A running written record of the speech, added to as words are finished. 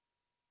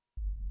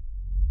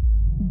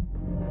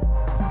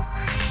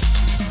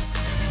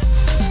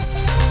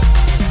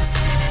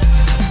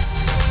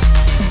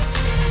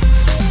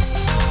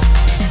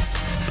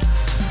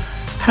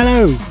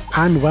Hello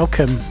and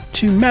welcome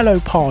to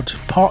Mellowpod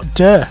Part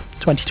 2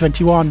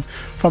 2021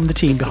 from the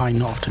team behind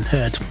Not Often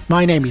Heard.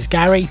 My name is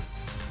Gary.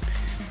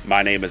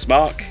 My name is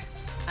Mark.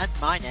 And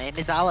my name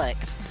is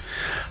Alex.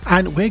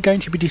 And we're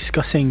going to be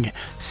discussing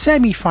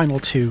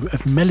semi-final 2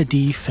 of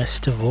Melody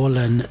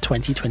Festivalen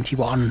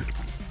 2021.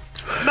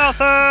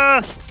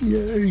 Melfest!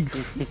 Yay!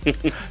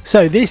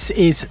 So this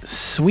is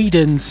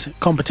Sweden's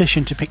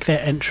competition to pick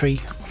their entry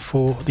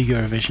for the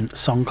Eurovision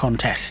Song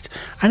Contest,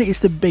 and it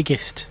is the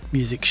biggest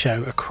music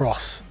show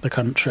across the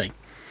country,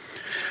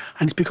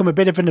 and it's become a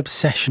bit of an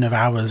obsession of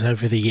ours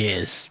over the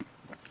years.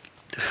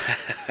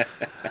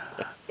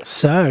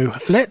 So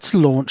let's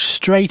launch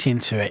straight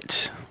into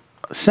it.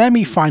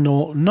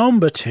 Semi-final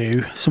number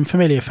 2, some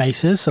familiar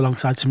faces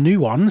alongside some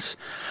new ones,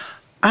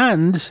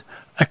 and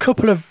a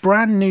couple of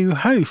brand new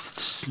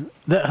hosts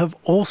that have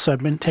also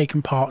been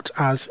taken part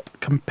as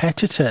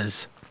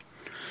competitors.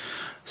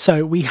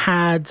 So we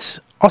had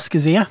Oscar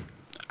Zia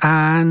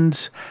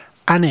and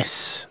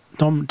Anis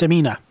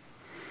Demina.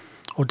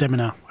 Or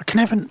Demina. I can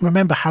never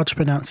remember how to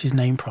pronounce his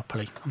name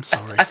properly. I'm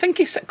sorry. I think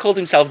he called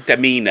himself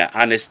Demina,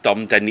 Anis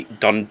Don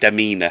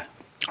Demina.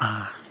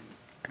 Ah,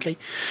 okay.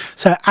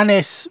 So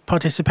Anis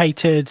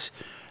participated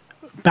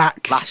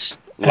back last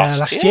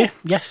year.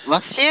 Yes.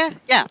 Last year?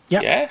 Yeah.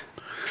 Yep. Yeah.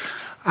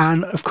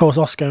 And of course,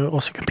 Oscar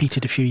also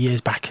competed a few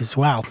years back as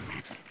well.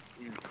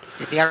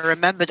 See, I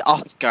remembered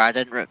Oscar. I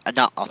didn't.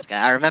 Not Oscar.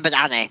 I remembered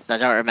Anis. I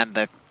don't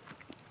remember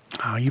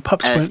Oh, you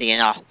perhaps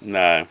seeing Oscar.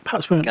 No.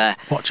 weren't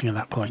watching at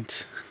that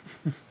point.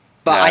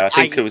 But No, I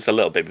think it was a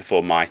little bit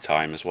before my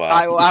time as well.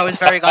 I was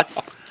very glad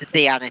to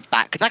see Anis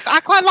back because I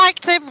quite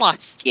liked him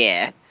last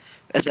year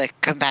as a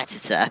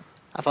competitor.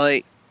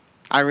 I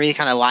really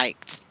kind of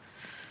liked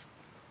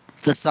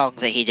the song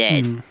that he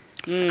did.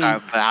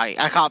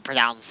 I can't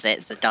pronounce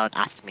it, so don't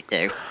ask me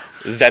to.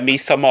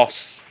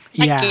 Vemisamos.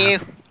 Thank you.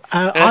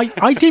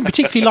 I didn't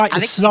particularly like I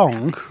the think-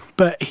 song,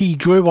 but he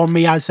grew on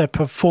me as a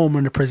performer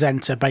and a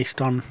presenter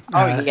based on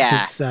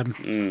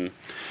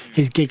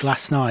his gig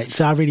last night.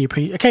 So I really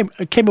I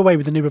came away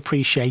with a new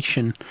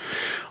appreciation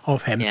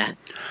of him. Yeah.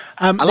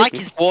 I like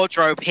his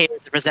wardrobe here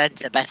as a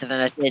presenter better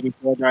than I did his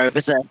wardrobe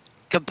as a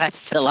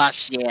competitor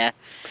last year.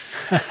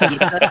 He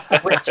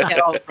switched it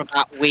on from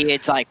that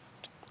weird,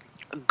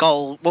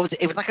 gold. What was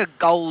it? It was like a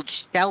gold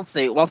shell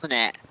suit, wasn't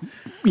it?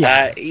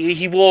 Yeah.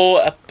 He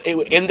wore,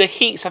 in the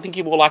heats, I think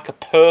he wore like a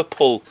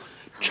purple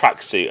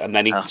tracksuit, and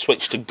then he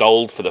switched to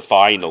gold for the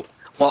final.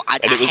 Well, I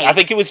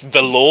think it was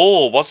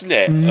velour, wasn't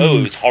it? Oh,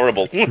 it was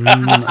horrible.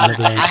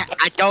 Lovely.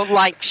 I don't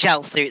like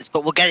shell suits,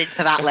 but we'll get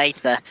into that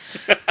later.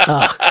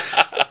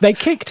 They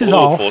kicked us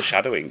off.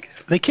 Foreshadowing.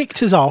 They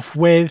kicked us off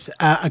with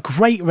a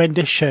great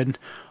rendition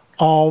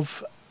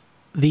of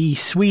the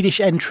Swedish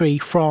entry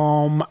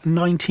from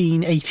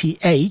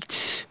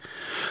 1988,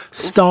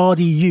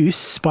 Stardy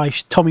Use by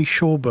Tommy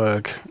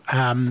Sjöberg.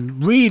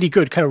 Really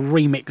good kind of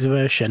remix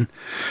version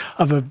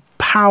of a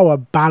power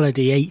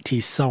ballady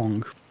 80s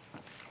song.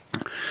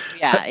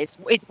 Yeah, it's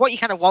what you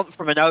kind of want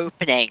from an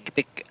opening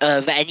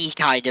of any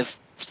kind of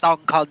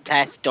song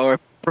contest or a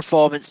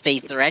performance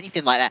piece or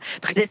anything like that,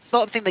 because it's the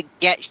sort of thing that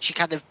gets you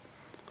kind of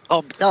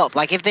pumped up.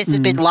 Like if this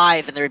had been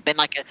live and there had been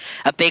like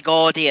a big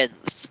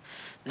audience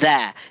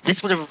there,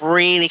 this would have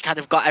really kind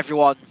of got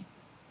everyone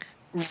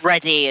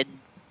ready and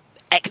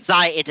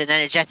excited and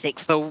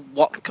energetic for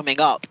what's coming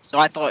up. So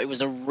I thought it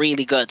was a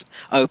really good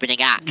opening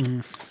act.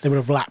 They would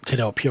have lapped it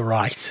up, you're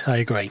right, I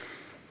agree.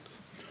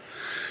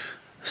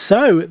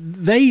 So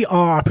they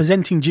are a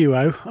presenting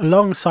duo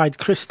alongside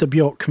Krista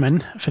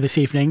Bjorkman for this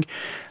evening,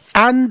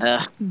 and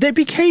they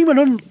became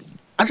an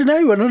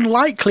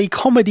unlikely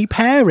comedy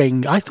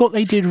pairing. I thought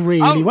they did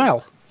really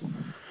well.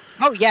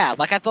 Oh yeah,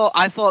 I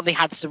thought they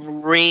had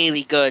some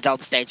really good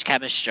on-stage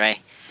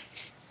chemistry.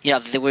 You know,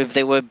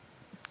 they were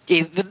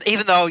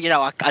even though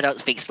I don't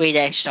speak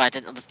Swedish, so I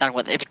didn't understand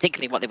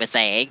particularly what they were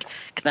saying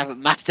because I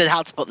haven't mastered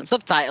how to put the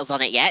subtitles on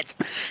it yet.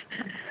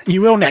 You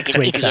will next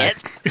week, though.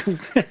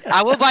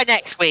 I will by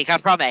next week, I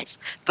promise.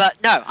 But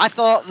no, I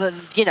thought that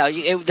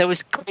there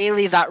was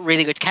clearly that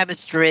really good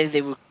chemistry.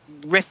 They were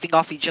riffing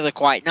off each other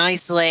quite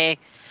nicely.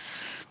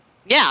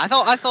 Yeah,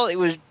 I thought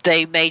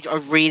they made a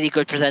really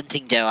good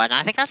presenting duo, and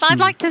I think I'd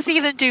like to see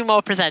them do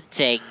more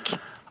presenting.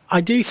 I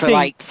do for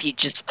think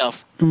future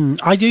stuff.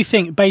 I do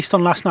think based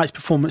on last night's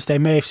performance, they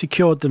may have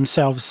secured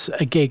themselves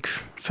a gig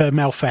for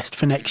Melfest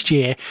for next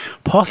year,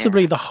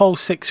 possibly the whole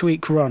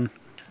 6-week run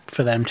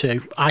for them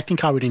too. I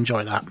think I would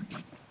enjoy that.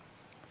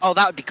 Oh,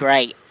 that would be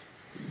great.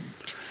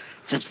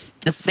 Just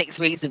 6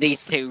 weeks of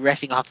these two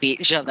riffing off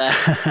each other.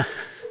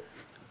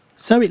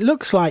 So it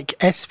looks like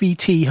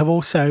SVT have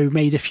also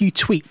made a few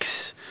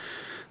tweaks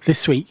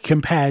this week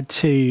compared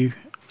to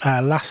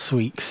last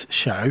week's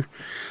show.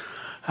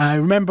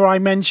 Remember I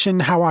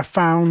mentioned how I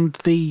found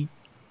the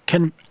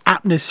kind of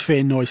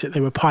atmosphere noise that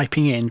they were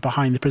piping in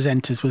behind the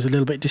presenters was a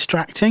little bit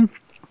distracting.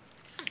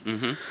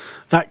 Mm-hmm.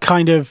 That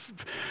kind of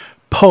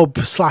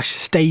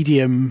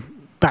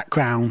pub/stadium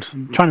background,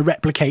 trying to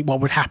replicate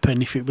what would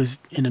happen if it was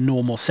in a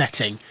normal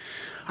setting.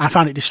 I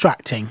found it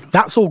distracting.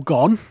 That's all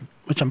gone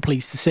which I'm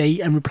pleased to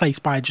see, and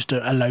replaced by just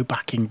a low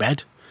backing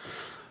bed.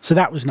 So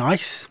that was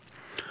nice.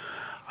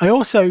 I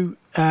also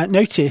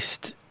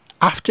noticed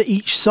after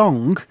each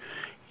song,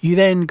 you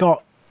then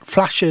got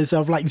flashes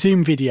of like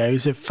Zoom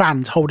videos of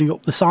fans holding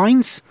up the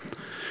signs.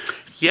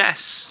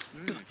 Yes.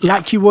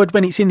 Like you would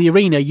when it's in the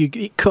arena,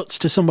 it cuts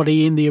to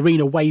somebody in the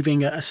arena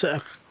waving a sort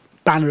of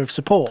banner of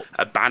support.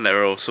 A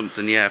banner or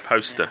something, yeah, a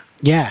poster.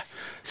 Yeah.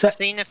 So I've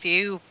seen a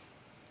few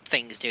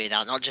things doing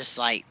that, not just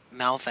like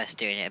Melfest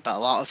doing it, but a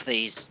lot of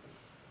these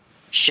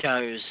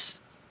shows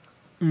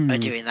are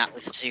doing that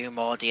with Zoom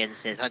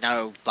audiences. I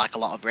know like a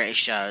lot of British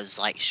shows,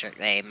 like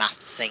Strictly,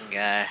 Masked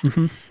Singer,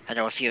 I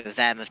know a few of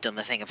them have done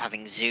the thing of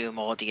having Zoom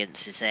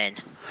audiences in.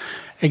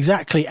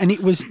 exactly, and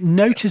it was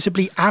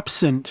noticeably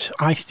absent,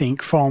 I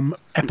think, from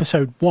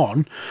episode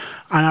 1.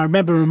 And I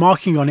remember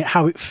remarking on it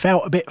how it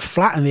felt a bit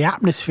flat and the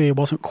atmosphere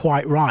wasn't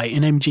quite right,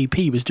 and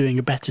MGP was doing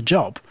a better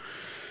job.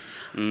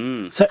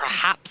 So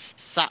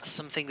Perhaps that's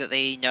something that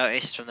they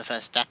noticed from the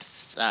first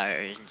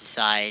episode and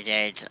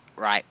decided,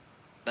 right,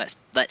 let's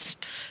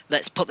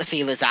put the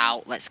feelers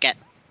out. Let's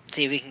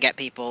see if we can get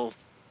people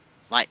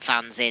like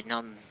fans in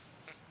on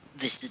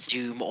this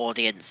Zoom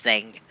audience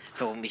thing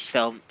for when we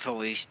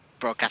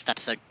broadcast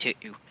episode 2.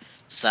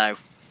 So,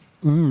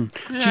 do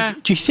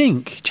you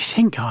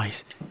think,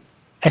 guys,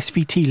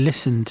 SVT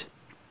listened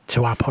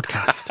to our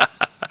podcast?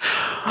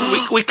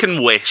 We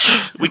can wish.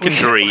 We can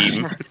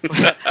dream.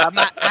 a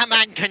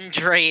man can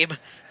dream.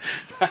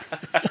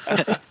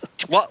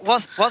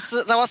 What's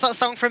that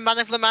song from Man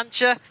of La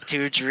Mancha?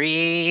 To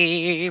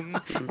dream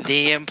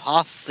the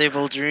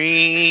impossible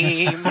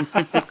dream.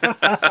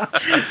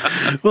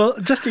 Well,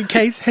 just in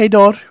case, hey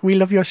Dor, we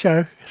love your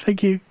show.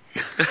 Thank you.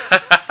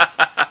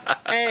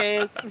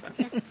 Hey.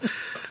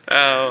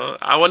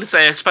 I want to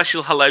say a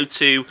special hello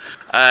to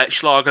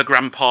Schlager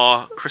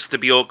Grandpa Christa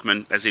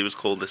Bjorkman, as he was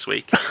called this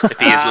week, if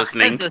he is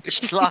listening.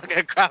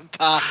 Schlager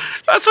Grandpa.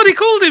 That's what he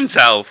called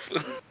himself.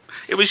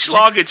 It was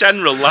Schlager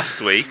General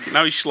last week.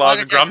 Now he's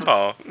Schlager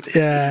Grandpa.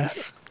 Yeah.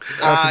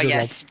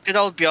 Yes. Good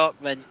old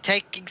Bjorkman.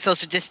 Taking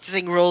social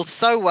distancing rules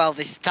so well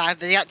this time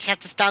that he actually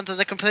had to stand on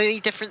a completely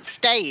different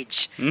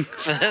stage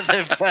for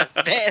the first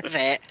bit of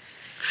it.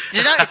 Did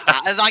you notice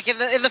that? Like in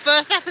the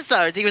first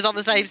episode, he was on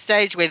the same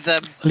stage with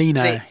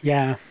Lena,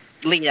 yeah.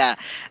 Lena,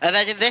 and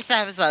then in this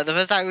episode, the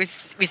first time we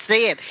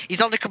see him,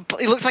 he's on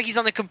he looks like he's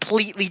on a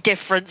completely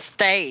different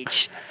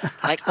stage,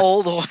 like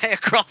all the way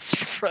across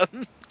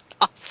from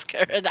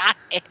Oscar and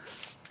Alice.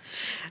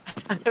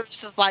 And it was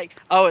just like,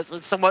 has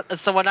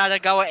someone had a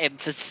go at him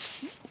for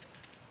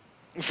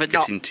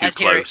not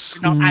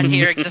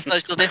adhering to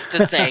social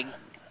distancing.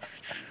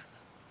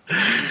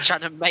 He's trying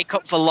to make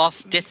up for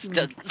lost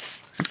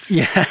distance.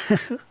 Yeah.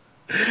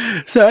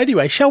 So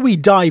anyway, shall we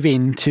dive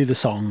into the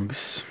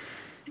songs?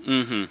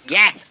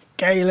 Yes.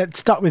 Okay, let's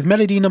start with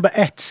melody number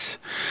 8,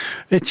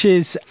 which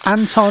is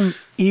Anton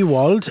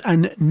Ewald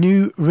and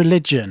New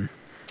Religion.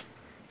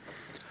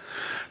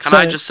 Can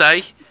I just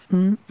say,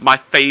 my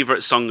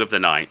favourite song of the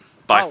night,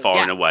 by far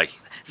and away.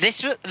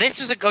 This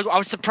was a good. I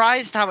was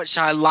surprised how much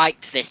I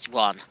liked this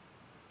one.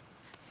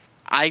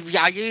 I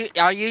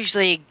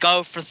usually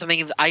go for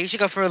something. I usually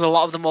go for a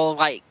lot of the more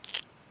like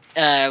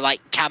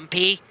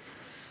campy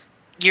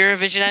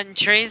Eurovision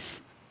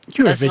entries.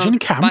 Eurovision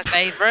camp. My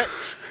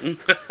favourites.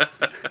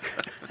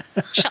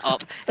 Shut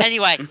up.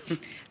 Anyway,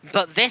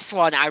 but this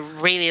one I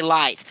really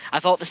liked. I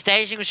thought the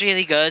staging was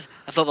really good.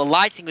 I thought the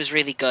lighting was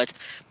really good.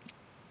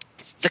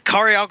 The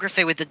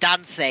choreography with the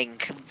dancing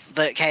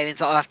that came in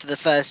sort of after the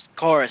first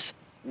chorus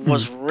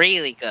was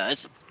really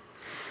good.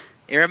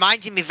 It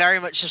reminded me very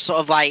much of sort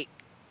of like,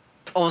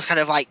 almost kind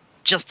of like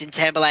Justin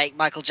Timberlake,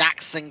 Michael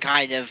Jackson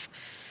kind of,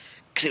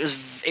 because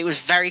it was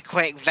very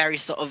quick, very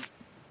sort of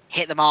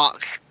hit the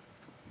mark,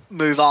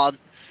 move on.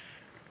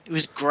 It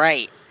was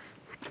great.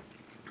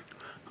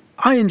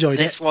 I enjoyed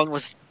this one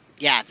was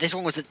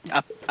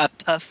a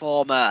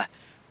performer.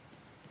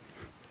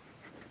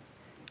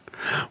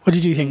 What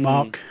did you think,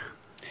 Mark?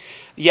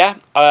 Yeah,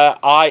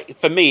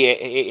 for me,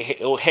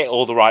 it hit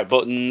all the right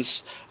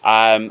buttons.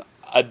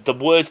 The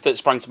words that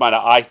sprang to mind,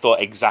 I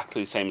thought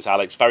exactly the same as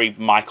Alex. Very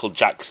Michael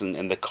Jackson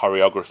in the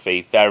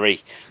choreography.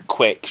 Very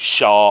quick,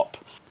 sharp,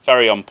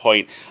 very on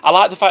point. I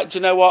like the fact,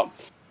 you know what?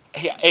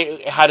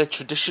 It had a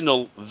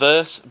traditional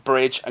verse,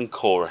 bridge, and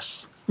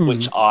chorus,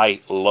 which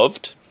I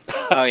loved.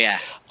 Oh, yeah.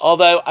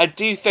 Although I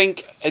do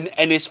think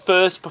in his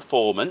first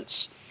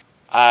performance,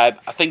 I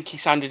think he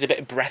sounded a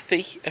bit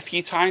breathy a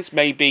few times.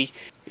 Maybe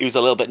he was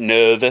a little bit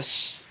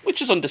nervous,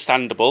 which is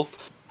understandable.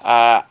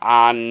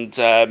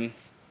 Therefore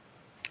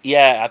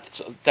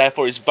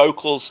his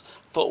vocals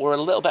were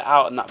a little bit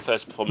out in that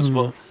first performance.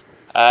 But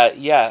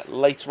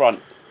later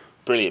on,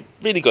 brilliant,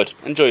 really good,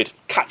 enjoyed,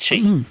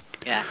 catchy.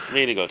 Yeah,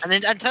 really good. And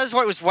in terms of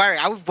what he was wearing,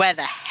 I would wear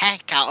the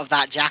heck out of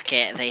that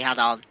jacket that he had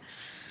on.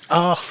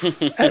 Oh,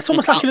 it's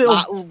almost like a little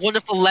that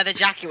wonderful leather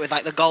jacket with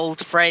like the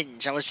gold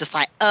fringe. I was just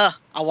like, I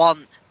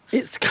want.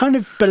 It's kind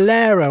of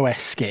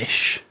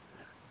Bolero-esque-ish,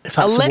 if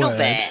that's a little word.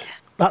 bit.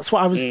 That's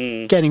what I was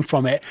getting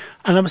from it.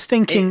 And I was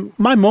thinking,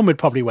 my mum would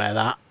probably wear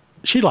that.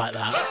 She'd like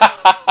that.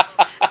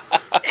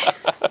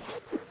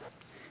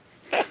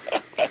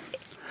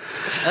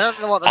 I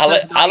don't know what that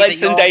says about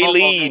Alex either and your mum or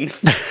me. Aileen.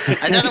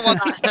 I don't know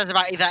what that says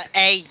about either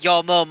A,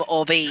 your mum,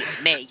 or B,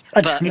 me.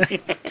 I But don't know.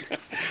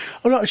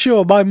 I'm not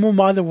sure. My mum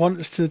either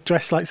wants to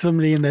dress like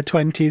somebody in their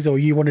 20s or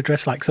you want to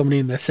dress like somebody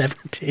in their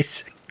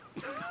 70s.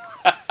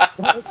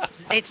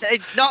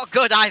 it's not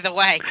good either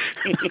way.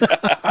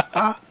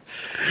 I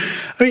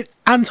mean,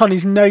 Anton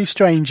is no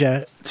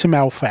stranger to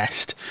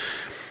Melfest.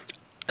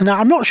 Now,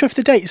 I'm not sure if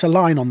the dates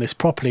align on this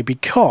properly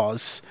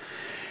because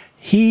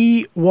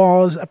he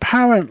was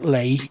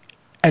apparently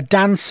a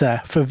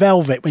dancer for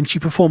Velvet when she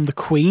performed The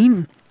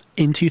Queen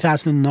in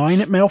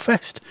 2009 at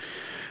Melfest,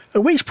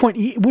 at which point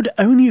he would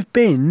only have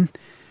been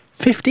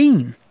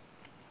 15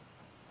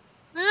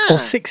 or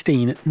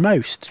 16 at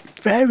most.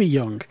 Very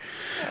young.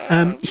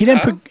 He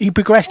then he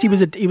progressed. He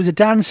was a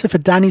dancer for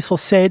Danny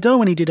Saucedo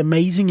when he did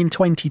Amazing in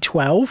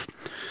 2012.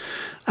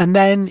 And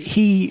then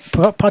he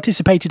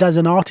participated as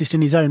an artist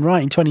in his own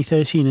right in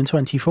 2013 and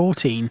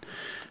 2014, and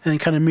then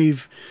kind of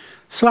moved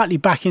slightly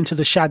back into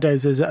the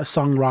shadows as a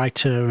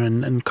songwriter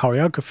and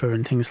choreographer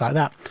and things like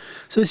that.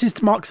 So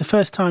this marks the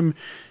first time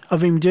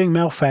of him doing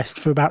Melfest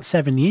for about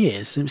 7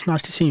 years. It was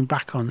nice to see him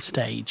back on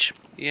stage.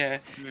 Yeah,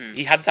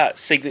 he had that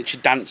signature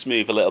dance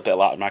move a little bit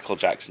like Michael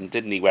Jackson,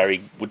 didn't he? Where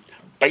he would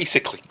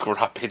basically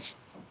grab his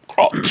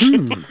crotch.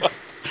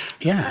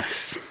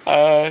 Yes.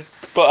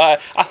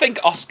 But I think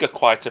Oscar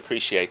quite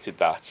appreciated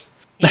that.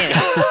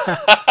 Yeah.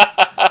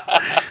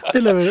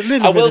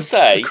 little I will bit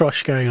say, of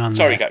crush going on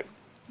sorry, there. go.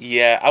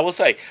 Yeah, I will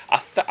say, I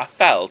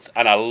felt,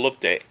 and I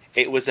loved it,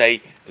 it was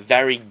a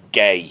very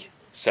gay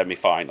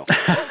semi-final.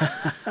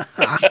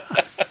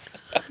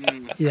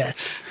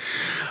 Yes.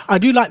 I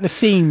do like the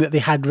theme that they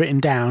had written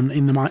down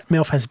in the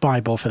Melfest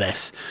Bible for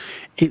this.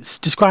 It's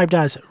described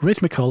as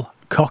rhythmical,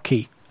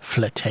 cocky,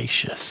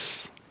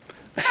 flirtatious.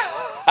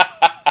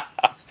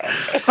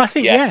 I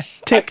think,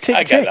 Yes, tick, tick,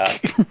 I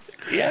get tick. that.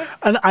 Yeah.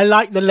 And I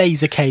like the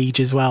laser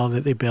cage as well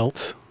that they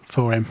built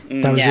for him.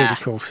 That was Yeah. really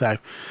cool. So,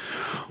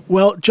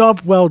 well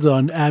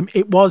done.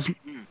 It was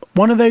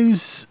one of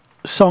those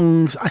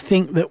songs, I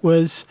think, that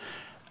was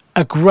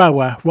a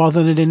grower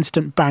rather than an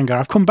instant banger.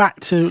 I've come back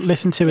to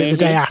listen to it the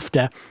day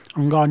after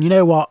and gone, you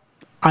know what?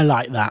 I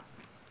like that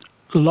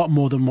a lot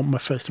more than what my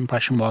first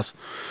impression was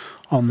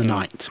on the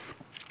night.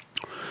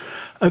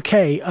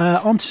 Okay,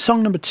 on to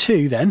song number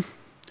 2 then,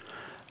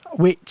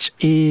 which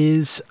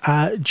is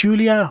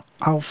Julia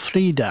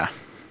Alfreda.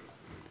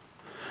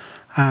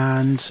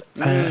 And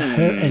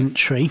her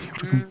entry,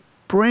 if we can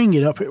bring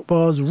it up, it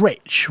was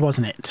Rich,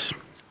 wasn't it?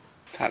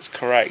 That's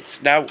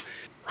correct. Now,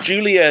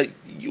 Julia,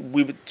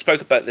 we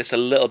spoke about this a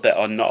little bit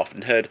on Not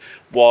Often Heard,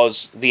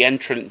 was the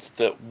entrant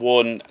that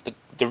won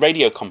the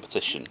radio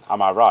competition.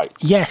 Am I right?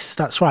 Yes,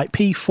 that's right.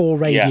 P4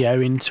 Radio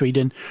in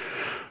Sweden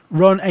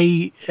run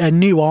a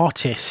new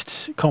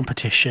artist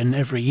competition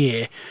every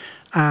year,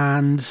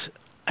 and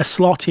a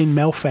slot in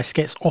Melfest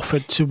gets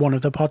offered to one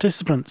of the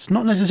participants,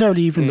 not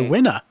necessarily even the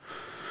winner.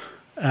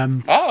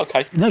 Oh,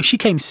 okay. No, she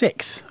came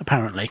 6th,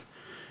 apparently,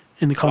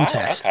 in the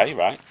contest. Wow, okay,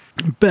 right.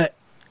 But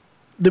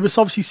there was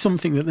obviously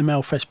something that the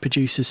Melfest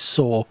producers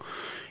saw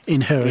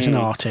in her as an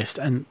artist,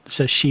 and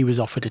so she was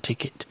offered a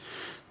ticket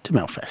to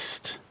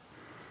Melfest.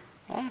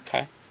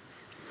 Okay.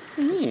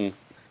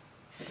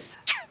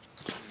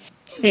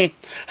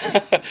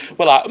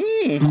 Well,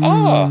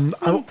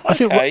 I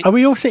think, okay. are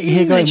we all sitting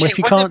here going, well, if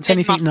you It can't wouldn't say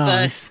have been anything my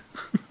nice...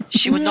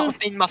 She would not have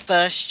been my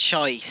first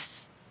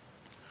choice.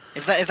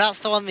 If that's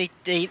the one they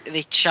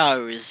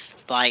chose,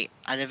 like,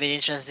 I'd have been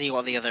interested to see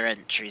what the other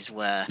entries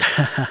were.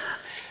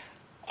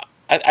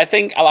 I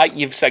think, like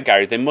you've said,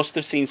 Gary, they must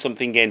have seen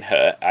something in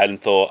her and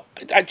thought,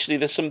 actually,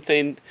 there's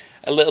something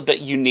a little bit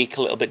unique,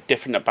 a little bit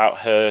different about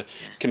her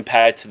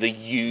compared to the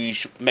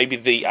usual,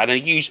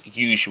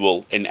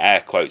 usual in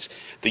air quotes,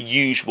 the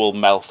usual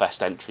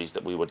Melfest entries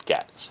that we would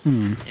get.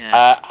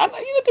 Yeah. And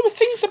there were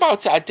things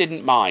about it I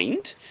didn't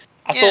mind.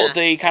 I thought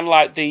the kind of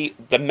like the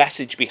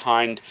message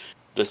behind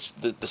the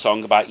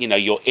song about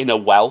your inner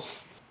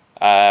wealth,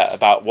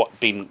 about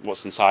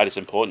what's inside is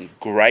important.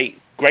 Great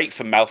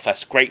for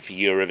Melfest, great for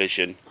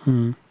Eurovision.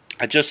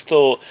 I just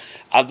thought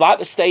I liked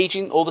the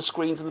staging, all the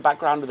screens in the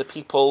background of the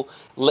people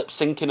lip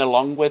syncing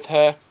along with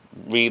her.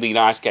 Really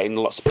nice, getting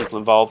lots of people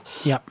involved.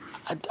 Yep.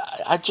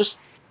 I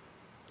just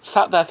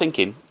sat there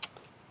thinking,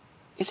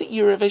 is it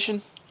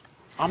Eurovision?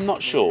 I'm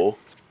not sure.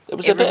 It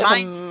was a bit of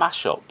a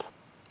mashup.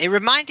 It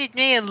reminded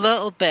me a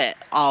little bit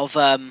of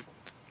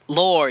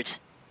Lorde.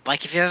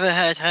 Like, if you ever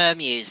heard her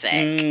music,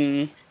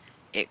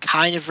 it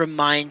kind of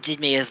reminded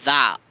me of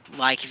that.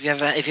 Like, if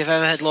you've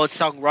ever heard Lorde's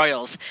song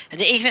Royals, and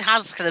it even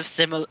has kind of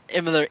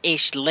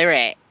similar-ish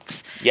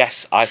lyrics.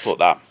 Yes, I thought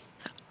that.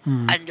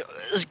 And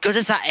as good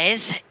as that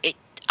is,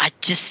 I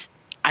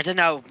don't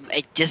know,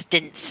 it just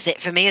didn't sit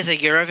for me as a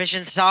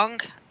Eurovision song.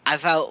 I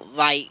felt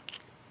like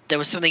there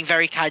was something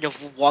very kind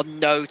of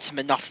one-note,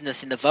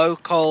 monotonous in the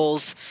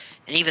vocals,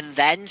 and even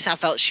then, I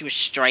felt she was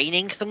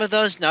straining some of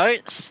those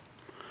notes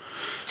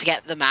to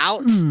get them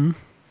out.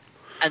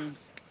 And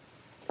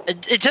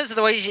in terms of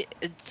the way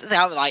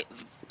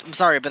I'm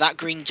sorry, but that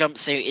green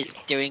jumpsuit is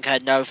doing her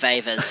no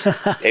favours.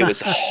 It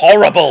was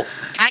horrible.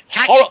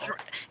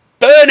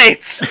 burn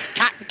it.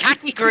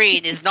 Khaki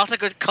green is not a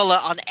good colour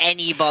on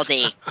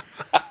anybody.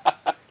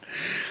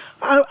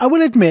 I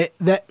will admit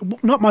that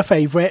not my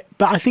favourite,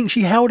 but I think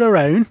she held her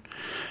own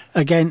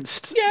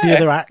against the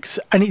other acts,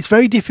 and it's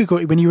very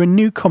difficult when you're a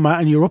newcomer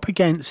and you're up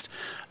against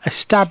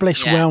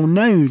established,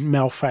 well-known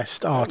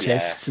Melfest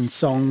artists and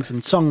songs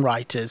and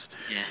songwriters.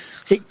 Yeah.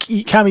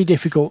 It can be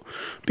difficult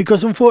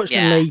because,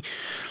 unfortunately,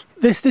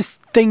 this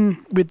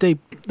thing with the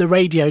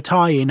radio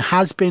tie-in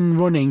has been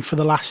running for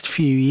the last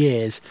few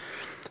years,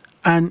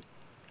 and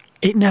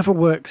it never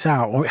works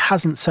out, or it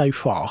hasn't so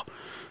far.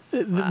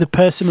 The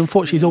person,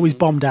 unfortunately, is always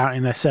bombed out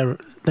in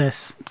their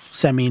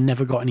semi and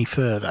never got any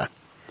further.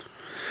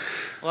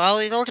 Well,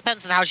 it all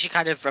depends on how she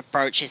kind of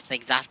approaches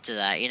things after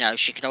that. You know,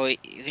 she can always,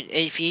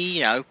 if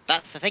you know,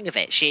 that's the thing of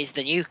it. She's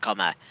the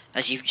newcomer,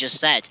 as you've just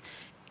said.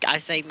 I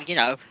say, you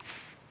know,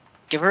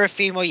 give her a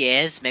few more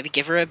years, maybe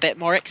give her a bit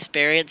more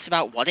experience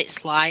about what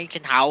it's like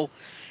and how,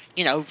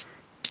 you know,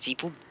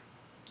 people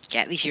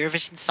get these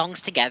Eurovision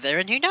songs together.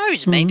 And who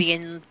knows, maybe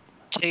in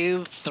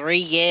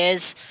 2-3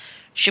 years,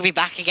 she'll be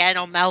back again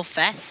on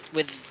Melfest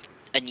with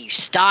a new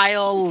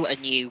style, a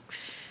new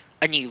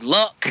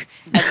look,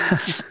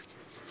 and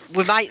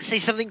we might see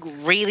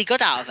something really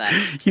good out of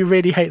her. You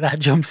really hate that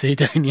jumpsuit,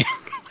 don't you?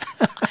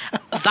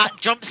 That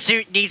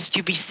jumpsuit needs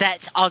to be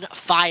set on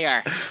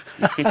fire.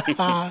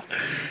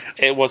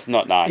 It was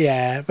not nice.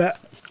 Yeah, but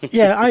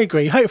I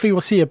agree. Hopefully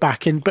we'll see her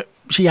back in, but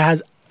she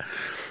has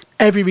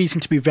every reason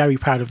to be very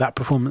proud of that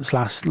performance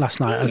last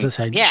night. As I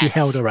said, she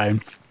held her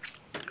own.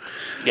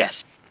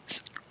 Yes.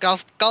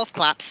 Golf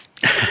claps.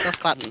 Golf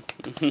claps.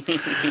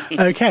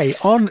 Okay,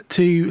 on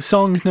to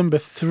song number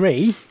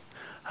 3,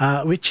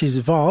 which is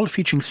Val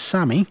featuring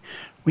Sammy,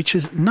 which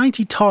was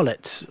 90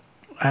 Toilets,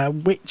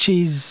 which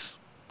is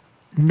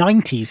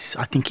 90s,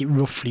 I think it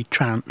roughly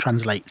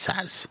translates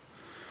as.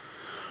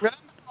 Remember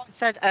what I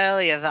said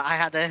earlier that I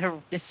had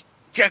a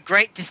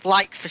great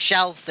dislike for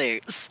shell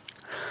suits?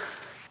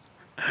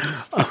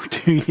 Oh,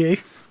 do you?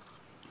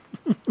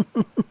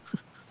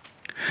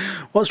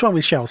 What's wrong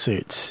with shell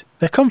suits?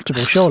 They're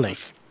comfortable, surely.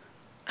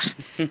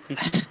 You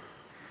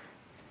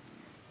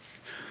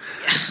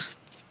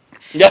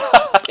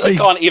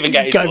can't even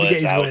get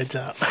his words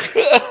out.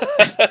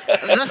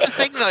 That's the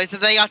thing, though, is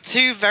that they are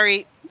two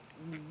very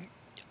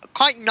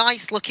quite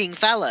nice-looking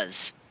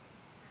fellas.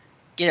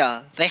 You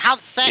know, they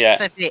have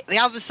sex appeal. They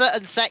have a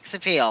certain sex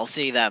appeal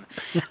to them,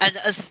 and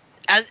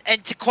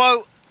to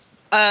quote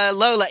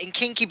Lola in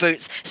Kinky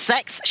Boots,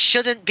 "Sex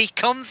shouldn't be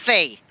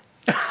comfy."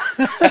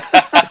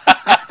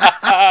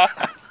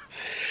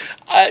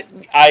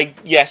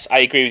 Yes, I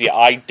agree with you.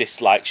 I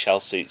dislike shell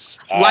suits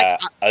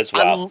as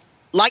well.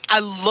 I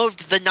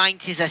loved the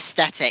 90s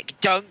aesthetic,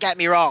 don't get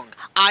me wrong.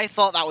 I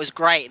thought that was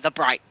great. The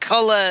bright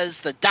colours,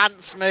 the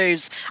dance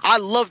moves, I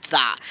loved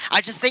that.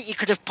 I just think you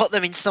could have put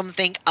them in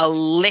something a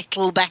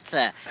little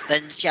better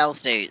than shell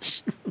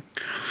suits.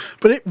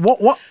 But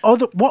what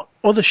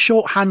other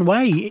shorthand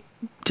way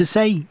to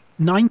say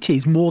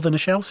 90s more than a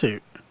shell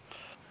suit?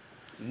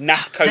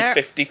 NAFCO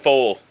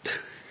 54.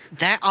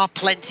 There are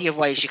plenty of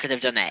ways you could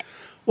have done it.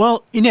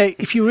 Well, you know,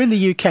 if you were in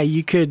the UK,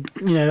 you could,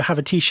 you know, have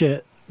a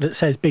T-shirt that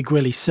says Big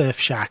Willie Surf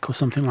Shack or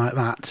something like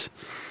that.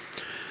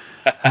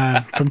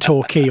 From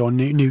Torquay or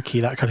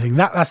Nuki, that kind of thing.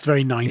 That's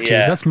very 90s.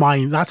 Yeah. That's my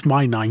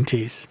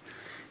 90s.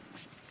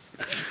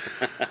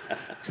 You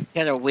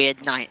had a weird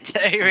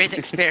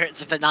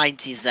experience of the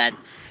 90s then.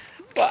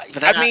 But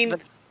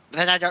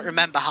then I don't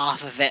remember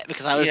half of it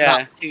because I was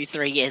about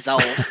 2-3 years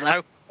old,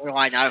 so what do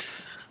I know?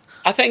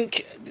 I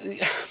think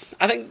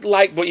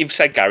like what you've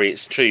said, Gary,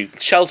 it's true.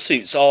 Shell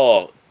suits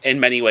are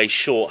in many ways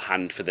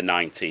shorthand for the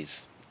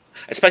 90s.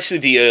 Especially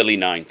the early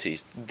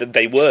 90s.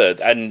 They were.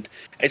 And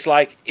it's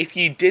like, if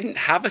you didn't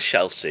have a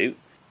shell suit,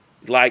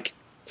 like,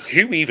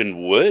 who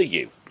even were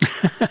you?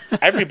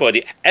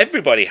 Everybody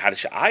had a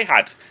shell. I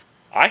had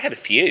a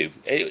few.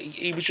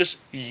 It was just,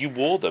 you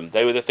wore them.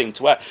 They were the thing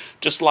to wear.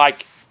 Just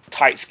like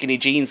tight, skinny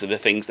jeans are the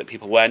things that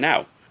people wear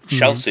now. Mm-hmm.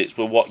 Shell suits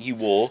were what you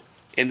wore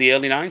in the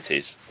early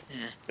 90s.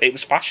 Yeah. It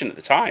was fashion at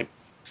the time.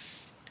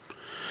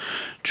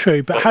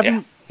 True, but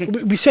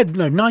we said,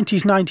 no,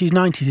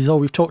 90s is all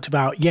we've talked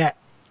about, yet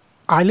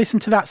I listen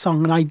to that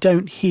song and I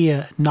don't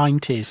hear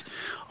 90s.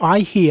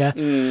 I hear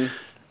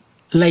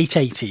late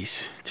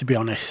 80s, to be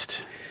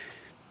honest.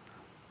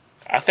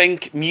 I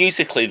think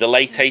musically, the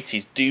late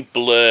 80s do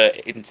blur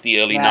into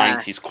the early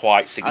 90s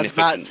quite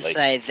significantly. I was about to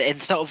say that in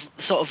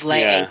sort of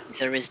late 80s,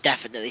 there is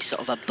definitely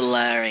sort of a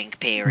blurring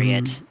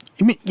period.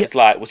 It's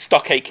like with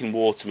Stock Aitken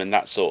Waterman,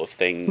 that sort of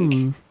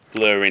thing,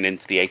 blurring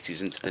into the 80s,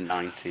 into the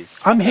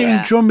 90s. I'm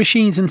hearing drum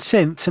machines and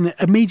synths, and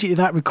immediately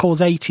that recalls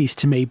 80s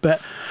to me,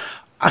 but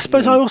I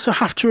suppose I also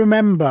have to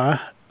remember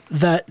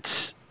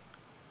that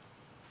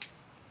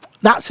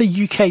that's a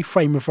UK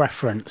frame of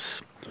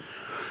reference.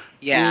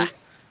 Yeah.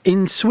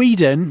 In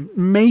Sweden,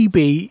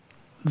 maybe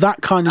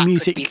that kind of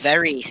music could be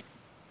very.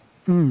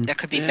 That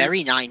could be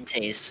very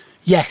 90s.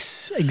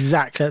 Yes,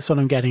 exactly. That's what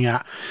I'm getting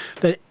at.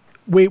 That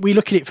we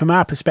look at it from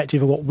our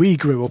perspective of what we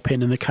grew up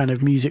in and the kind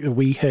of music that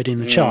we heard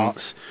in the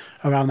charts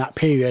around that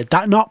period.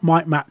 That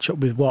might match up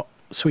with what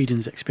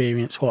Sweden's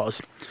experience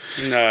was.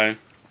 No.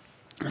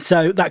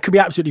 So that could be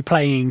absolutely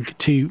playing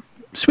to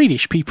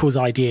Swedish people's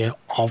idea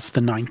of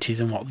the 90s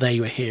and what they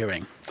were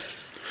hearing.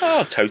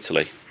 Oh,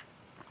 totally.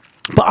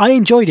 But I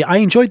enjoyed it. I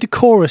enjoyed the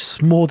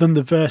chorus more than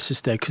the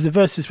verses, though, because the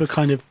verses were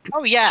kind of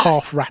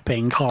half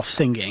rapping, half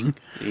singing.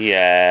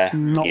 Yeah.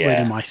 Not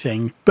really my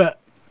thing. But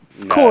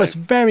the chorus,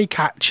 very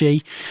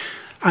catchy.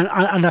 And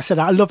I said,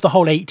 I love the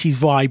whole 80s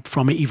vibe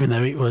from it, even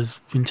though it was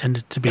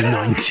intended to be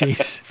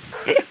 90s.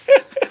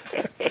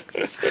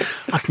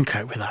 I can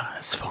cope with that.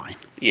 It's fine.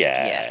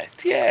 Yeah,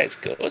 it's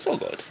good. It's all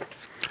good.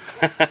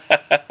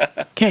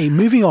 Okay,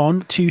 moving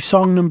on to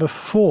song number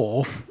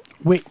 4,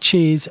 which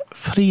is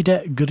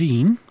Frida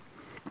Green.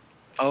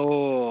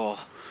 Oh.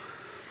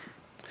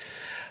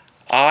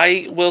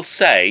 I will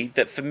say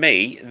that for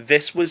me,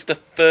 this was the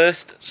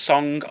first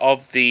song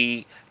of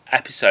the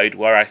episode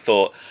where I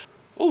thought,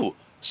 ooh,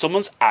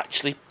 someone's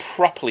actually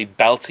properly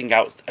belting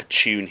out a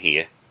tune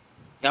here.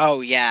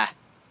 Oh, yeah.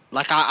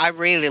 Like, I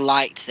really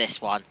liked this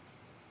one.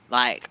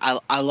 Like,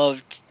 I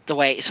loved the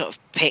way it sort of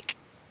picked.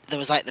 There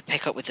was, like, the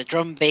pickup with the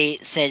drum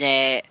beats in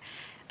it,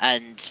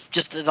 and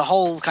just the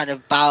whole kind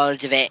of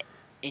ballad of it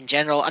in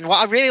general. And what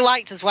I really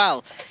liked as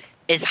well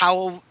is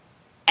how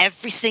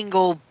every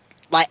single,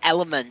 like,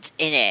 element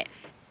in it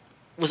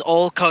was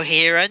all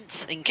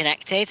coherent and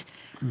connected.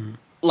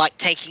 Like,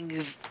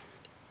 taking,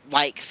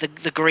 like,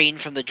 the green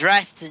from the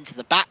dress into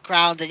the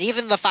background, and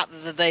even the fact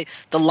that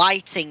the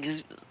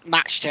lighting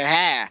matched her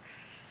hair.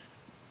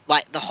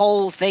 Like, the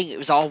whole thing, it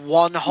was all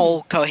one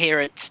whole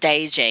coherent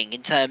staging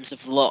in terms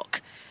of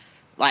look.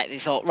 Like, they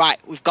thought, right,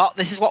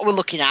 this is what we're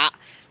looking at.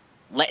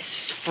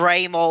 Let's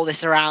frame all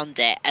this around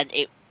it. And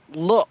it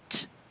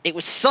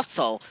was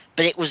subtle,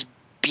 but it was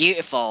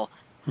beautiful.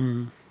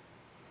 And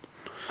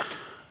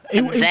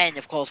then,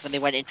 of course, when they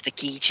went into the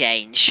key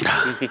change.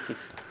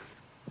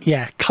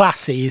 Yeah,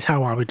 classy is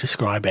how I would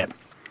describe it.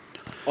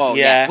 Oh,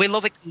 yeah. We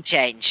love a key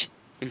change.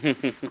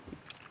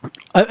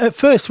 At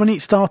first, when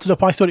it started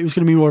up, I thought it was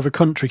going to be more of a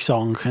country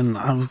song, and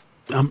I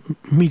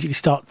immediately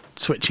start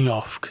switching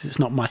off because it's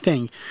not my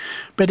thing.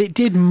 But it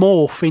did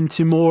morph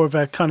into more of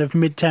a kind of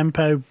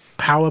mid-tempo,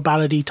 power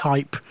ballady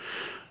type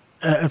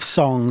of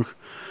song.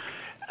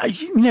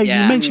 You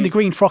mentioned the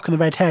green frock and the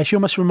red hair. She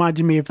almost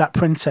reminded me of that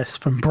princess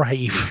from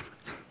Brave.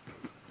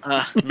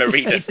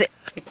 Merida.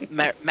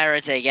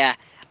 Merida, yeah.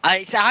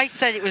 I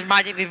said it was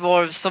reminding me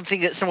more of something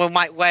that someone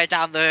might wear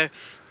down the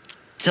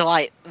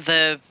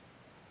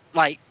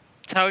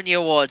Tony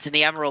Awards in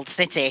the Emerald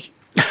City.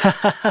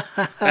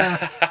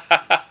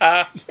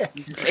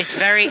 It's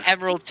very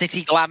Emerald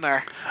City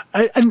glamour.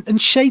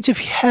 And shades of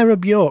Hera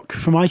Björk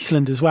from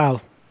Iceland as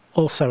well,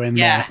 also in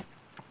there.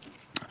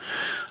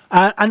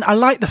 And I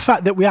like the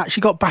fact that we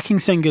actually got backing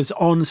singers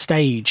on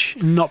stage,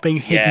 not being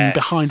hidden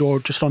behind or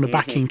just on a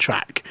backing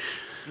track.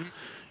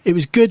 It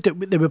was good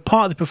that they were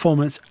part of the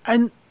performance.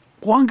 And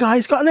one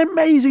guy's got an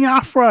amazing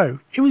afro.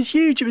 It was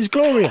huge. It was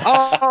glorious.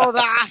 Oh,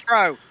 the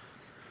afro.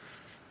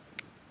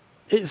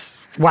 It's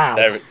wow.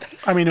 There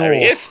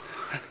he is.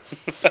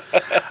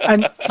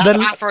 And that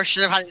afro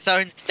should have had its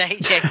own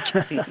staging.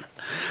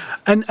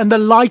 and the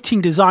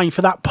lighting design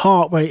for that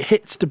part where it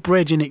hits the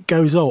bridge and it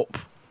goes up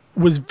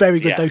was very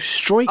good. Those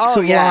streaks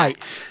of light,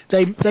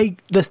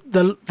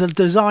 the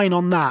design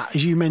on that,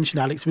 as you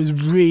mentioned, Alex, was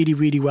really,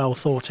 really well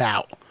thought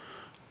out.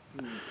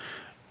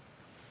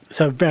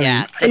 So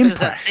very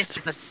impressed.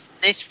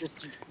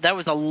 There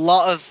was a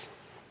lot of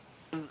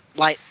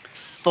like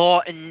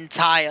thought and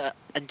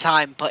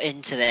time put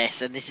into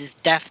this, and this is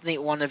definitely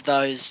one of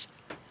those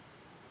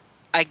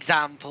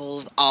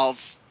examples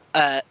of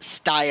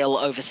style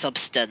over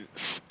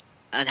substance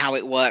and how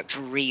it worked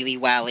really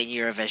well in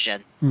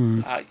Eurovision.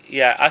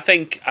 I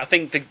think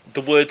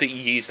the word that you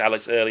used,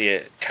 Alex,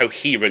 earlier,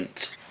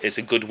 coherent, is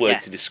a good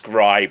word to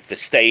describe the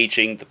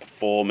staging, the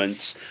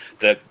performance,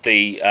 the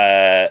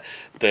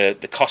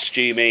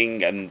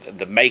costuming and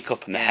the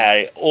makeup and the hair.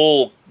 It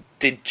all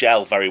did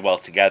gel very well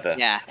together.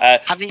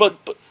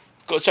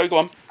 Sorry, go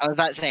on. I was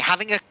about to say,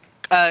 having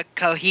a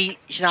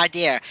cohesion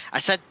idea. I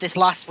said this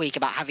last week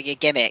about having a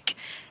gimmick.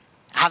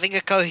 Having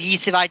a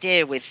cohesive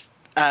idea with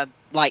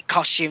like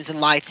costumes and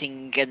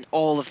lighting and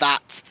all of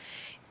that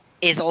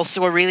is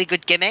also a really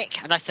good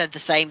gimmick. And I said the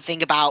same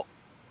thing about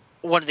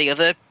one of the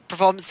other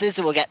performances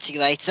that we'll get to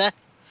later.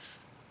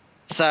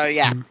 So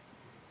yeah,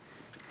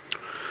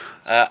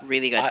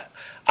 really good.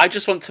 I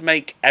just want to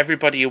make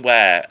everybody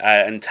aware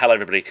and tell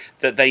everybody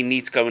that they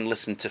need to go and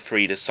listen to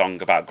Frida's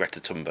song about Greta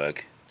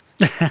Thunberg.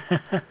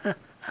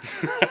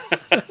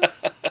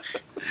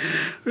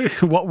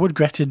 What would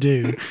Greta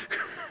do?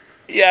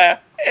 Yeah,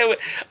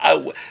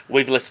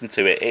 we've listened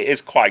to it. It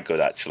is quite good,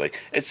 actually.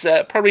 It's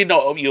probably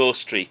not up your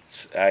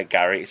street,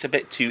 Gary. It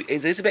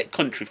is a bit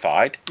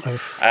countrified,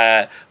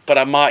 but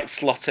I might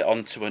slot it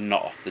onto a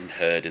not often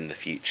heard in the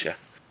future.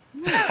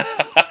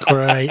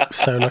 Great.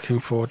 So looking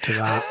forward to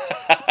that.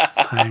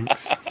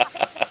 Thanks.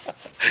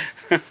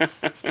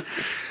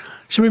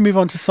 Shall we move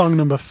on to song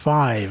number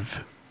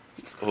 5?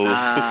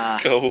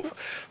 Go.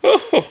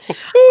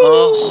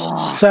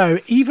 Oh. So,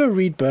 Eva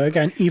Riedberg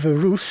and Eva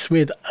Roos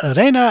with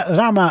Rena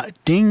Rama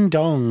Ding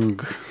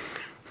Dong.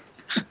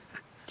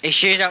 You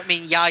sure don't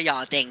mean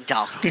Ya Ding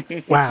Dong.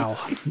 Wow.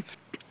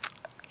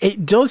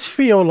 It does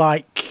feel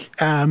like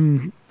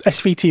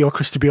SVT or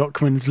Christer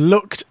Bjorkman's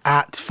looked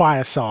at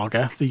Fire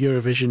Saga, the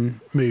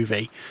Eurovision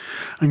movie,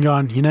 and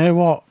gone, you know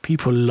what?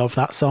 People love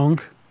that song.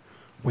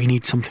 We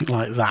need something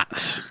like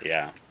that.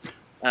 Yeah.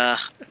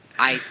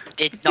 I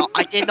did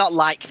not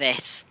like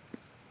this.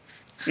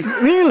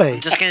 Really?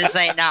 I'm just going to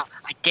say it now.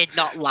 I did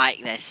not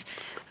like this.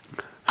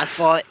 I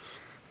thought,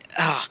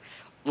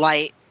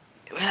 I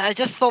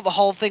just thought the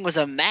whole thing was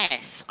a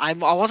mess. I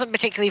wasn't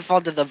particularly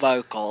fond of the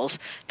vocals.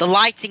 The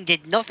lighting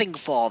did nothing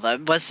for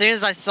them. But as soon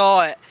as I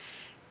saw it,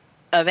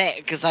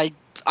 because I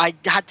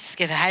had to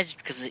skip ahead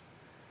because it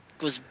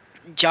was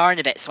jarring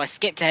a bit, so I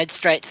skipped ahead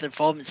straight to the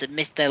performance and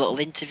missed their little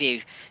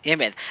interview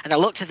with. And I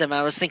looked at them and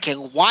I was thinking,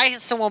 why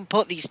has someone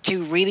put these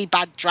two really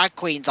bad drag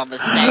queens on the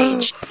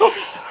stage?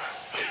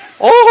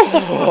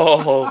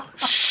 Oh,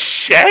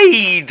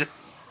 shade!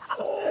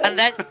 And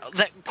then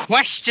the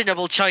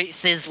questionable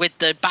choices with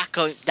the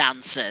backup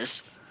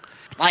dancers.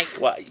 Like,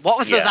 what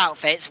was those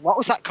outfits? What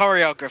was that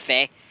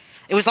choreography?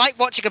 It was like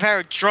watching a pair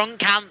of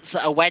drunk ants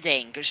at a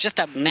wedding. It was just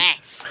a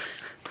mess.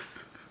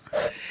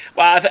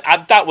 Well,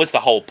 that was the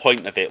whole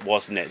point of it,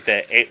 wasn't it?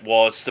 That it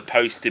was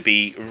supposed to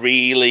be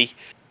really,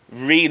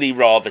 really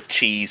rather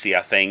cheesy,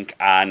 I think,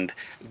 and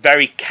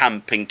very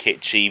camp and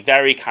kitschy,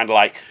 very kind of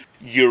like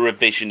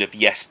Eurovision of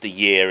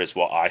yesteryear is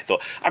what I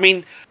thought. I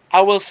mean,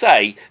 I will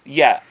say,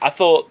 yeah, I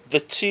thought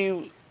the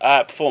two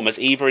performers,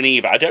 Eva and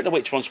Eva, I don't know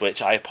which one's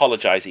which, I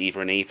apologise,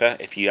 Eva and Eva,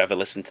 if you ever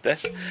listen to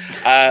this,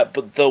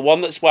 but the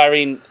one that's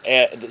wearing,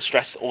 that's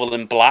dressed all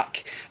in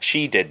black,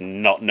 she did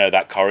not know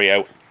that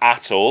choreo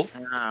at all.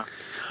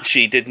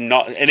 She did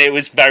not, and it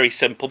was very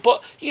simple.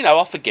 But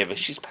I'll forgive her.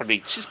 She's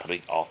probably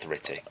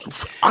arthritic.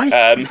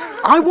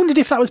 I wondered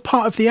if that was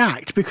part of the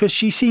act because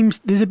she seems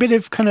there's a bit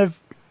of kind of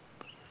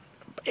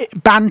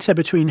banter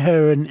between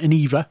her and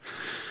Eva,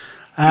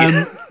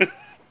 and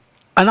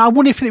I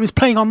wonder if it was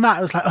playing on that.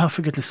 I was like, oh,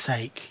 for goodness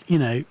sake,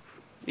 you're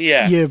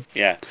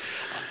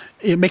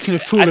making a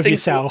fool of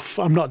yourself.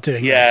 I'm not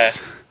doing this.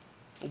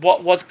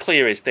 What was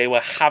clear is they were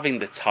having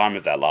the time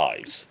of their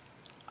lives.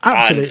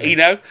 Absolutely.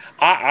 And,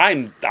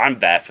 I'm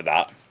there for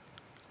that.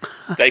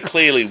 They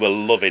clearly were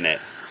loving it.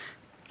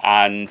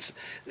 And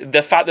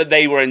the fact that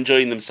they were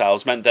enjoying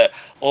themselves meant that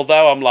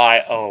although I'm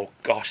like, oh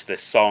gosh,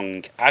 this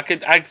song,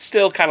 I'd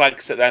still kind of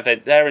like sit there and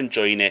think they're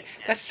enjoying it.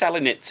 They're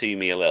selling it to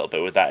me a little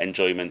bit with that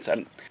enjoyment.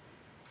 And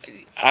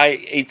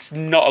it's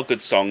not a good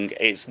song.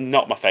 It's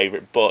not my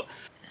favourite. But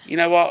you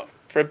know what?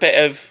 For a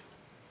bit of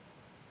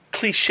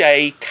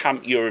cliche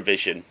camp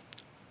Eurovision.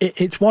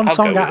 It's one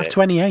song out of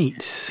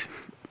 28.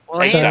 Well,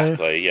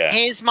 exactly, yeah.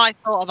 Here's my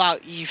thought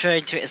about you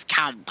referring to it as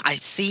camp. I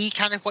see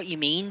kind of what you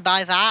mean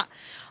by that,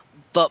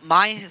 but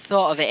my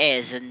thought of it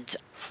is, and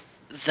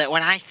that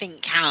when I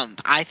think camp,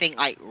 I think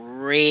like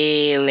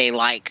really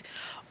like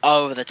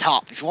over the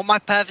top. If you want my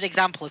perfect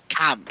example of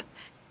camp,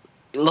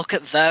 look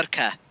at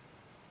Verka.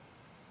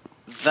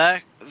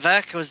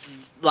 Verka was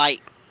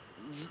like,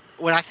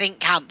 when I think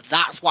camp,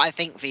 that's what I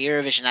think for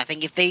Eurovision. I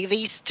think if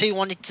these two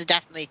wanted to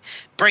definitely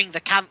bring the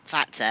camp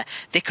factor,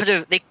 they could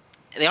have.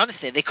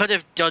 Honestly, they could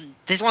have done.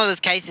 This is one of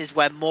those cases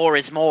where more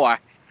is more.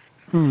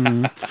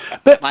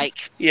 But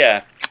like,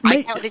 yeah, I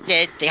know what they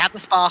did. They had the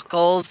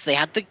sparkles, they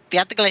had the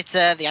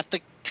glitter, they had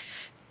the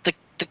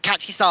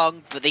catchy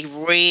song, but they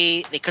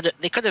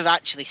could have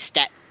actually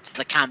stepped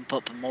the camp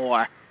up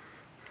more.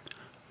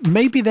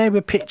 Maybe they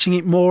were pitching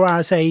it more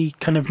as a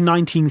kind of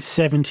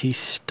 1970s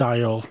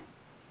style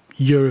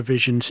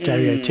Eurovision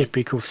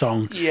stereotypical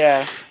song.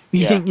 Yeah,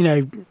 you think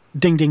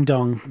Ding Ding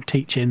Dong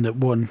teaching that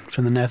won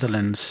from the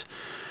Netherlands.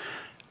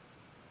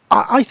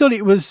 I thought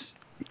it was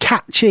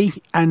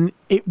catchy, and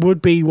it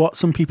would be what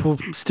some people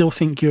still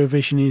think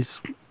Eurovision is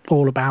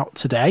all about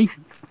today.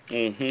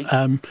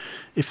 Mm-hmm.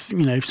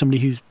 If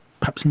somebody who's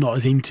perhaps not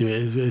as into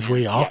it as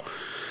we are.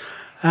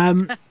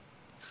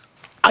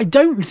 I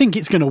don't think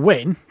it's going to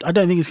win. I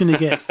don't think it's going to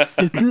get.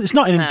 It's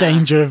not in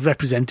danger of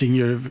representing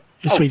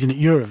Sweden at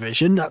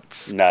Eurovision.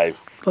 That's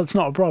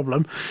not a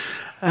problem.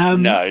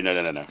 No.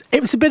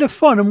 It was a bit of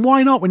fun, and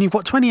why not? When you've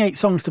got 28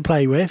 songs to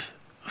play with,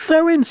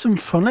 throw in some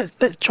fun.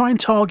 Let's try and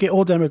target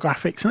all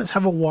demographics, and let's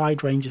have a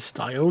wide range of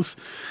styles.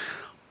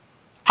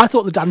 I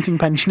thought the Dancing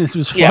Pensioners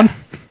was fun.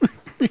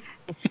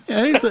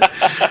 It's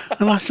a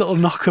nice little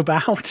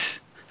knockabout,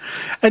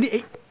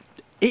 and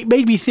it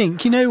made me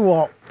think. You know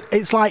what?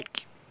 It's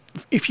like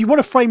if you want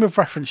a frame of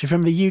reference, you're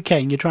from the UK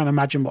and you're trying to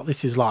imagine what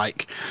this is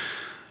like.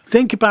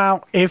 Think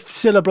about if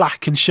Cilla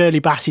Black and Shirley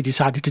Bassey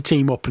decided to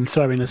team up and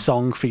throw in a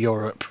song for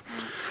Europe.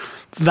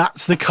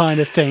 That's the kind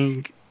of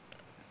thing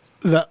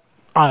that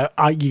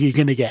you're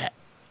going to get.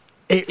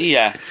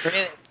 Yeah.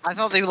 Really, I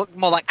thought they looked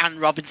more like Anne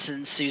Robinson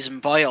and Susan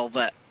Boyle,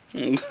 but...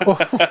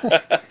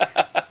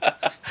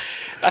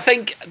 I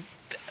think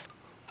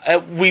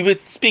we were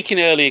speaking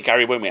earlier,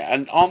 Gary, weren't we?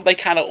 And aren't they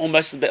kind of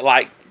almost a bit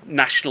like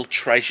national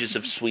treasures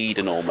of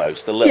Sweden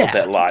almost, a little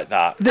bit like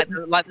that.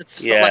 Like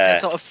a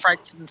sort of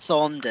French and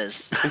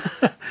Saunders.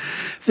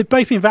 They've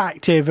both been very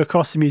active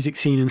across the music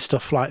scene and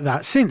stuff like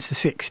that since the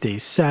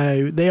 60s,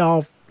 so they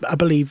are, I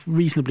believe,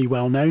 reasonably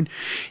well known.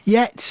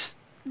 Yet,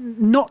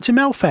 not to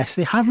Melfest.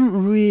 They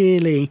haven't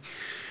really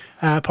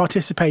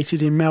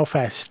participated in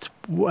Melfest.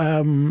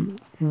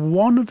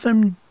 One of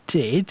them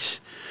did.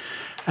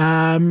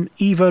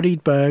 Eva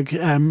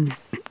Rydberg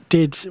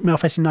did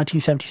Melfest in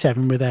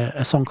 1977 with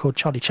a song called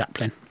Charlie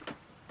Chaplin.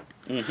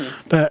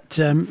 Mm-hmm. But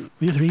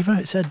the other Eva,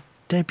 it's a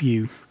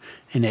debut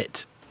in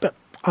it. But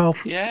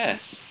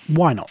yes,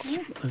 why not?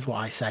 Is what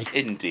I say.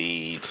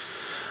 Indeed.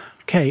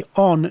 Okay,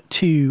 on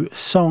to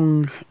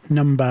song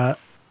number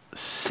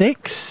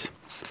 6.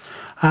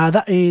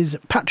 That is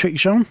Patrick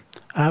Jean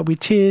with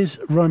Tears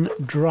Run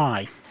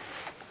Dry.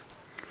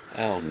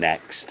 Oh,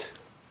 next.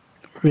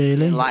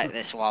 Really? I like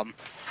this one.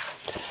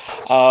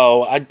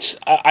 Oh,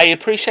 I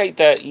appreciate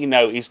that,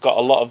 he's got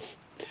a lot of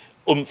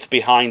oomph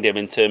behind him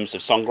in terms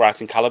of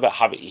songwriting caliber.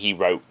 He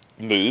wrote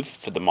Move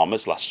for the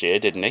Mamas last year,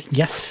 didn't he?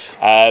 Yes.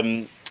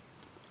 And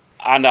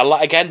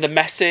again, the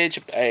message,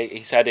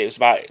 he said it was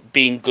about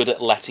being good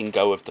at letting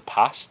go of the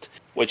past,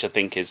 which I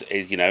think is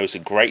a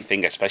great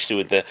thing, especially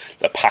with the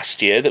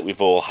past year that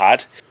we've all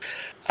had.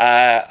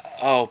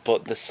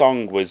 But the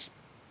song was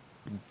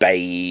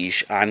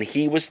beige and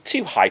he was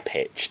too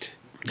high-pitched.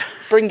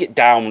 Bring it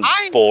down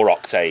 4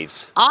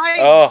 octaves.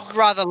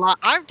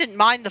 I didn't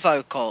mind the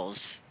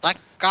vocals. Like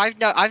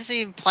I've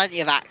seen plenty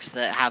of acts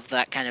that have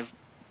that kind of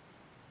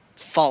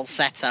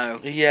falsetto.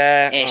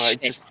 Yeah,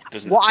 it just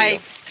doesn't.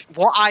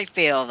 What I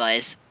feel though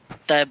is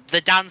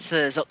the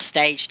dancers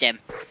upstaged him.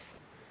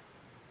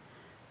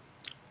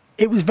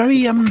 It was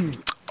very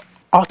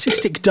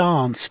artistic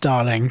dance,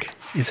 darling.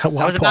 Is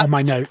what I put on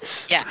my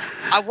notes. Yeah,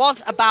 I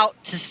was about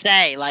to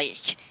say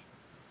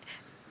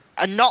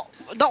and not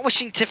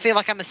wishing to feel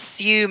like I'm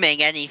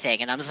assuming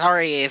anything, and I'm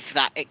sorry if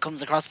it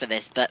comes across with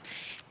this, but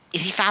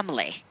is he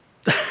family?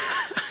 I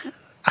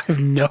have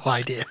no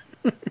idea.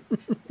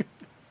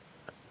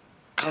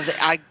 Because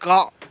I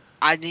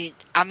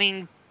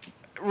mean,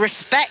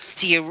 respect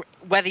to you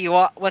whether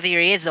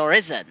he is or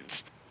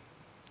isn't,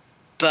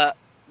 but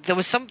there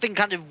was something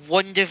kind of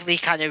wonderfully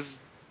kind of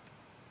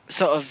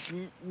sort of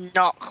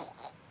not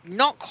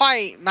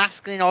quite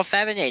masculine or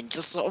feminine,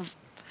 just sort of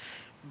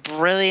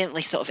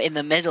brilliantly sort of in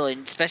the middle,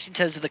 and especially in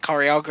terms of the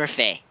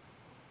choreography.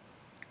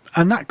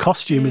 And that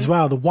costume as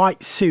well, the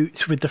white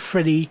suit with the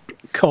frilly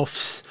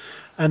cuffs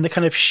and the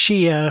kind of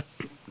sheer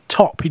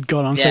top he'd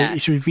gone on, so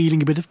it's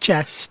revealing a bit of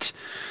chest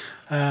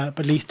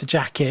beneath the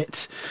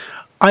jacket.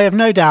 I have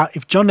no doubt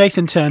if John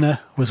Nathan Turner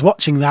was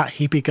watching that,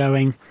 he'd be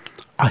going,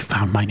 I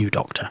found my new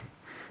doctor.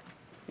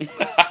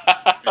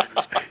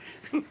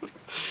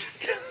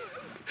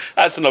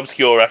 That's an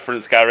obscure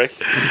reference, Gary.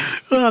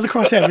 Well, the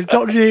crossover,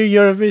 Doctor Who,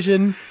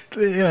 Eurovision,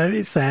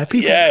 it's there.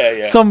 People,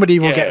 somebody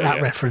will get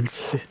that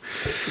reference.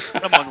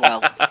 Someone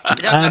will. I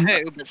don't know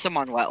who, but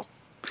someone will.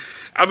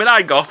 I mean,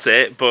 I got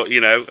it, but,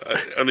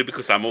 only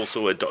because I'm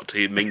also a Doctor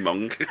Who Ming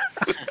Mong.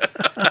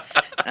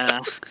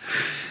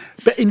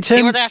 But in terms...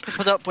 See what I have to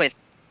put up with.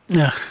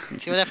 Yeah.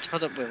 See what I have to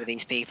put up with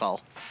these people.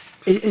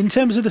 In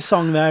terms of the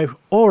song, though,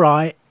 all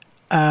right.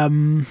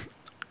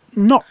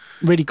 Not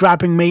really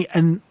grabbing me,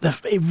 and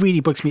it really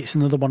bugs me. It's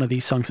another one of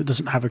these songs that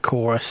doesn't have a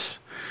chorus.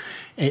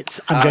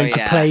 I'm going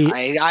to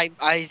play.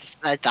 I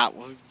said that.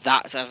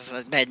 That's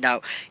I made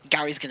note.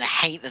 Gary's going to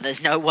hate that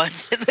there's no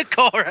words in the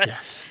chorus.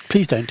 Yes.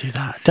 Please don't do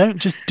that. Don't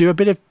just do a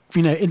bit of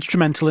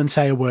instrumental and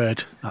say a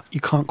word. No,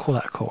 you can't call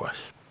that a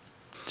chorus.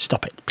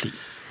 Stop it,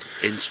 please.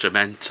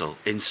 Instrumental,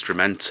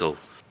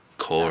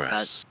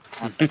 chorus.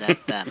 I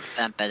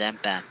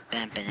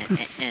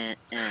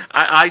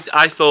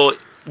thought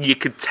you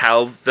could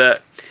tell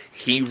that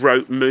he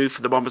wrote Move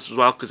for the Mamas as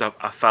well, because I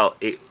felt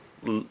it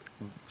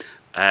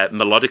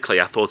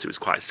melodically. I thought it was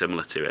quite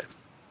similar to it,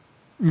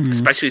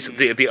 especially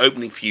the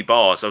opening few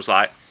bars. I was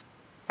like,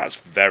 that's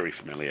very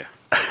familiar.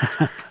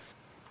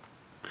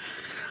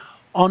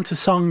 On to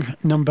song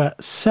number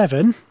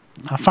 7,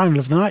 our final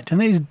of the night, and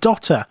it is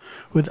Dotter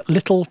with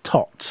Little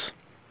Tots.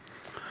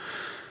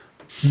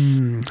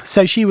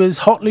 So she was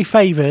hotly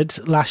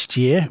favoured last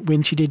year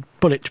when she did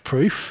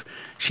Bulletproof.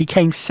 She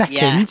came second.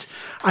 Yes.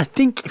 I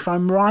think, if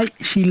I'm right,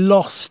 she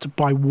lost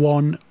by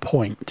 1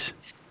 point.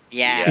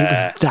 Yeah. It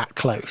was that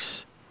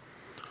close.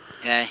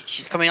 Yeah,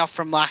 she's coming off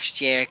from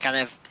last year, kind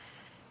of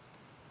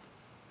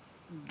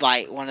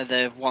like one of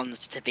the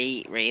ones to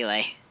beat,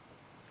 really.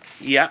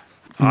 Yeah,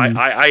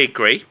 I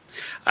agree.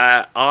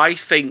 I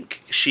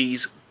think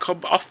she's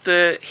come off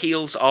the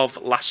heels of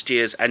last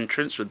year's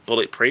entrance with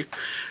Bulletproof.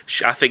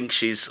 I think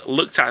she's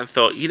looked at it and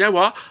thought, you know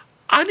what?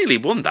 I nearly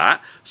won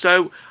that,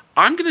 so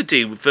I'm going to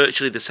do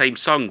virtually the same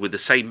song with the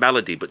same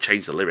melody, but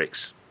change the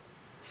lyrics.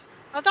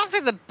 I don't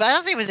think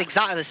it was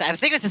exactly the same. I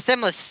think it's a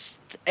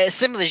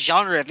similar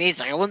genre of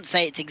music. I wouldn't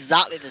say it's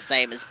exactly the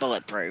same as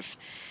Bulletproof,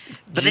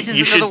 but this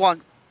is another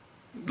one.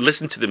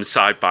 Listen to them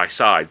side by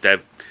side.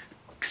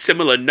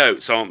 similar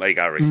notes, aren't they,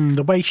 Gary?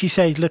 The way she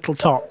says "little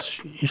tot,"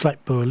 it's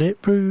like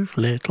bulletproof,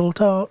 little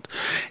tot.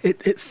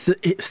 It's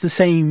the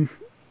same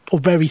or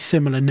very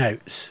similar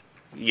notes.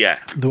 Yeah.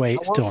 The way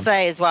it's I will done.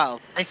 say as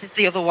well, this is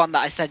the other one that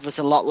I said was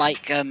a lot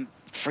like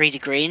Frida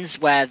Green's,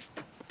 where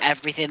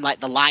everything, like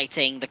the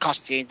lighting, the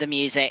costume, the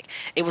music,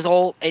 it's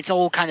all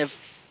kind of,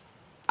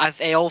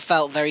 it all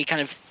felt very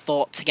kind of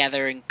thought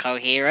together and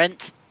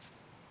coherent.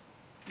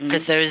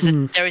 Because there is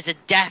a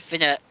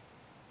definite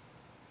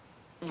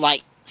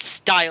like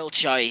style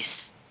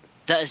choice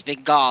that has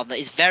been gone that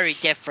is very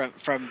different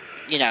from,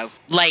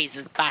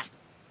 lasers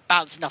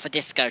bouncing off a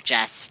disco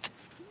chest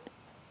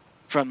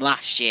from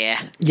last year.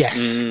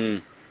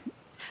 Yes.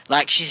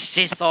 Like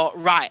she's thought,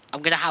 right,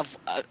 I'm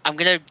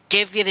gonna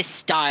give you this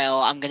style.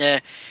 I'm gonna,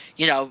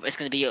 it's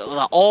gonna be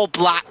all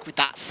black with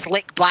that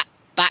slick black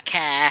back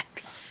hair,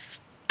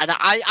 and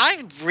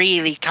I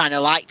really kind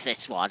of liked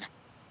this one.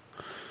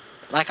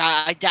 Like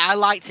I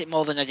liked it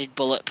more than I did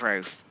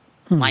Bulletproof.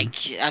 Like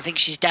I think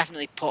she's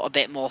definitely put a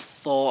bit more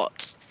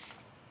thought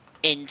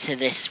into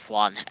this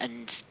one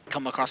and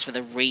come across with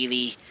a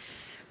really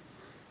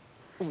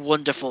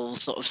wonderful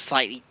sort of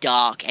slightly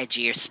dark,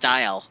 edgier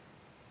style.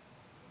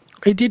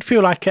 It did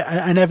feel like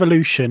an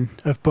evolution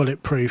of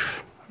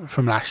Bulletproof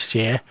from last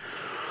year.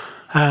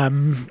 A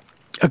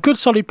good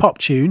solid pop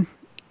tune,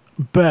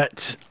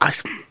 but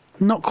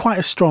not quite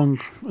as strong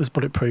as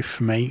Bulletproof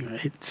for me.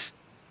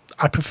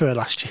 I prefer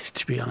last year's,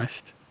 to be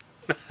honest.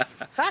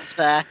 That's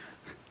fair.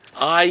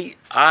 I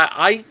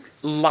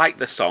like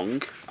the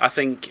song. I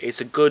think it's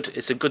a good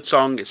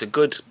song. It's a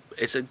good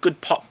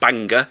pop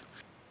banger.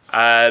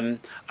 I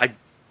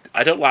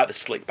don't like the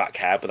slick back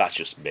hair, but that's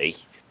just me.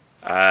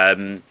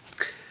 Can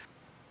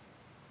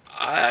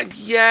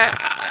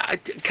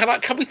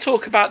we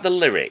talk about the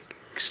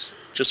lyrics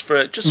just for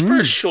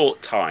a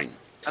short time?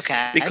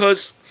 Okay.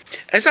 Because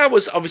as I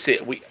was I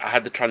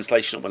had the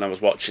translation up when I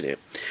was watching it,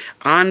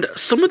 and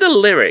some of the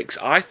lyrics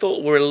I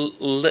thought were a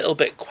little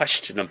bit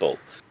questionable.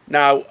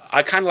 Now,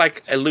 I kind of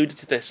like alluded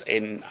to this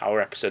in our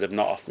episode of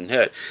Not Often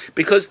Heard,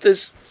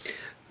 because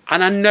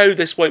and I know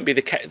this won't be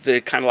the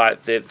kind of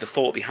like the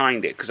thought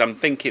behind it, because I'm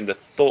thinking the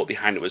thought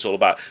behind it was all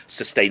about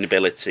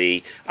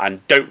sustainability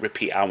and don't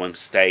repeat our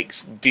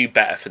mistakes, do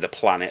better for the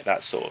planet,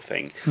 that sort of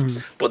thing.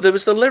 But there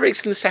was the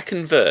lyrics in the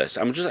second verse.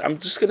 I'm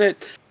just going to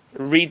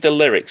read the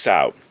lyrics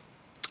out.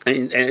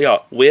 And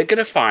we're going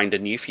to find a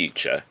new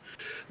future.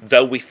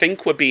 Though we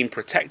think we're being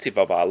protective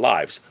of our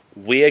lives,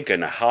 we're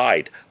going to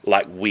hide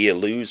like we're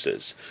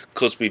losers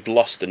because we've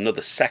lost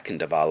another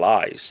second of our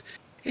lives.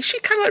 Is she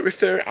kind of like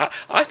referring...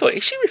 I thought,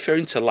 is she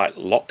referring to like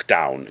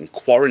lockdown and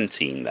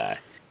quarantine there?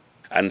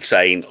 And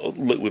saying, oh,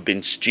 look, we've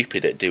been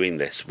stupid at doing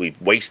this.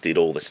 We've wasted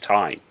all this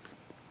time.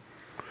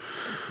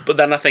 But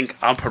then I think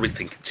I'm probably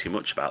thinking too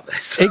much about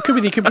this. It could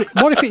be the complete...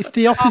 What if it's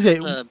the opposite?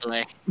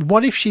 Possibly.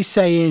 What if she's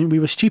saying we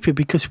were stupid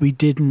because we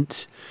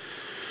didn't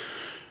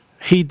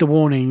heed the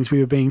warnings? We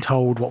were being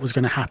told what was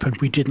going to happen.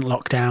 We didn't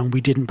lock down.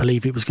 We didn't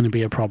believe it was going to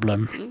be a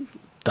problem.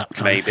 That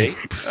kind of thing.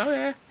 Oh,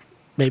 yeah.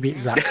 Maybe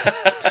exactly.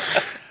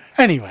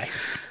 Anyway.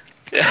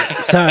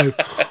 So,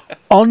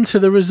 on to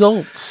the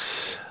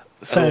results.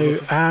 So,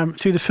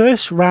 through the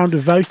first round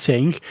of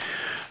voting,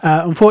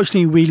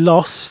 unfortunately, we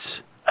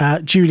lost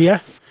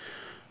Julia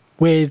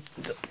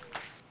with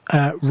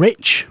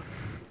Rich.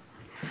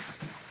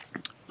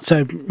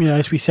 So,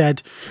 as we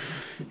said,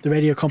 the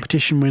radio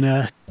competition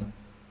winner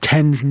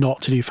tends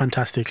not to do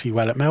fantastically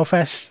well at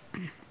Melfest.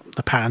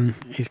 The pattern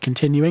is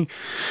continuing.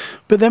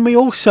 But then we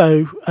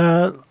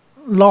also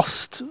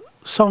lost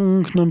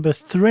song number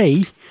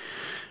 3,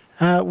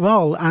 and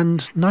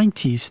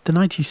 90s, the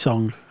 90s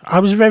song. I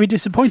was very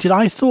disappointed.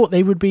 I thought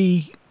they would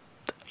be,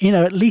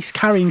 at least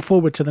carrying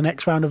forward to the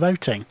next round of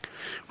voting.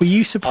 Were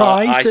you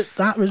surprised at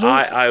that result?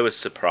 I was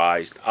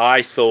surprised.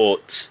 I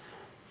thought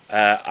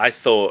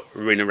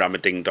Rina Rama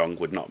Ding Dong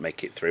would not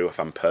make it through, if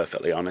I'm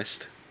perfectly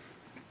honest.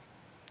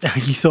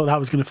 You thought that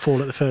was going to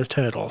fall at the first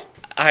hurdle?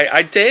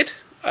 I did.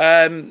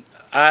 It's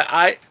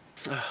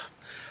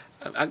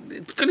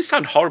going to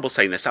sound horrible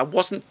saying this. I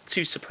wasn't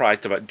too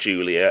surprised about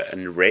Julia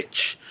and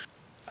Rich,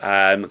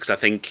 because I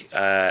think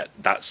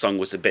that song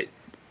was a bit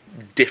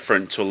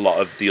different to a lot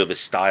of the other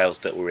styles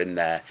that were in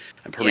there,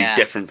 and probably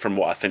different from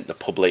what I think the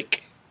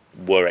public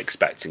were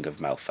expecting of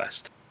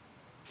Melfest.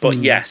 But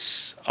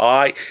yes,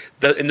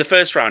 in the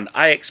first round,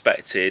 I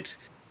expected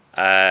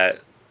the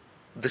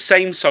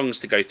same songs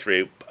to go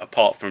through,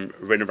 apart from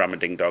Rina Rama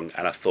Ding Dong,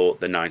 and I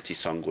thought the 90s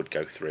song would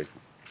go through.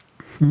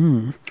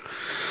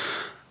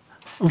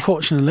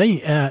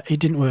 Unfortunately, it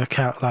didn't work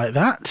out like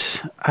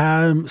that.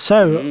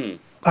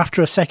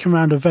 After a second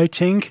round of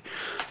voting,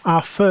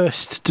 our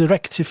first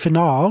directive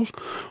finale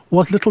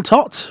was Little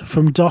Tot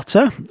from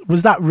Dotter.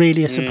 Was that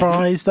really a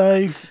surprise,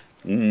 though?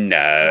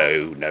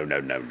 No.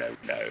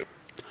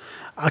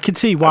 I could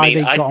see why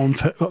they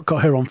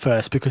got her on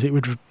first, because it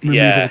would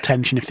remove all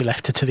tension if they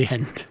left her to the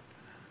end.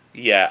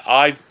 Yeah,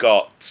 I've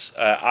got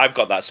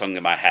that song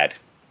in my head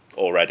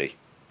already.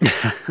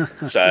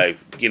 So,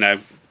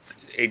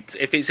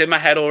 if it's in my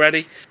head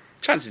already,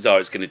 chances are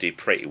it's going to do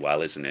pretty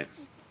well, isn't it?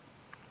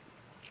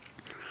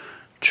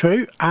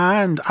 True.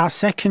 And our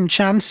second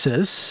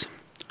chances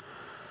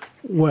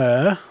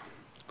were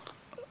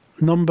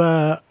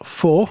number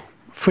 4,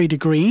 Frida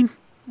Green,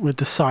 with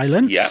The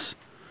Silence. Yeah.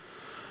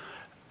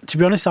 To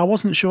be honest, I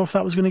wasn't sure if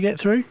that was going to get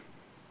through.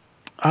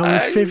 I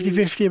was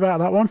 50-50 about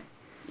that one.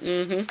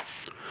 Mm-hmm.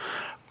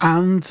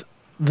 And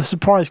the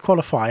surprise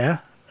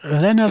qualifier,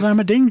 Rena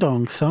Rama Ding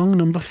Dong, song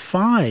number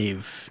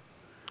 5.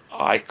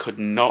 I could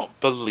not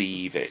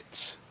believe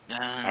it.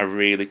 I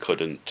really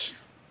couldn't.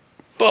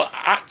 But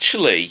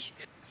actually,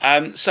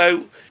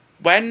 so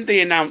when they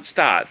announced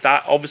that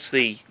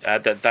obviously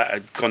that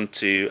had gone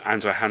to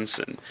Andrew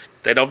Hansen,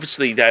 they'd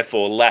obviously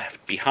therefore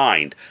left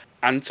behind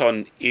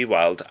Anton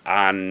Ewald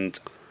and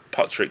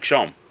Patrick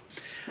Jean.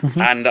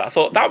 Mm-hmm. And I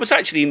thought that was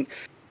actually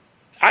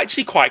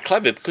quite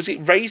clever because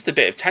it raised a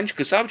bit of tension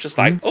because I was just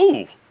like,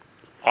 oh,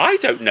 I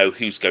don't know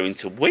who's going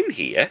to win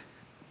here.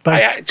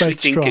 I actually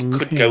think strong, it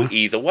could go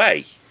either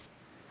way.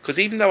 Because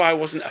even though I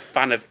wasn't a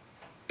fan of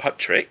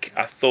Patrick,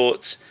 I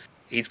thought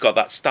he's got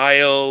that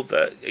style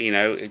that,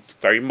 it's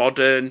very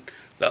modern,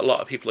 that a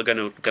lot of people are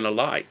going to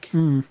like.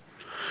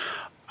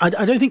 I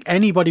don't think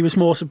anybody was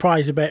more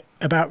surprised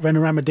about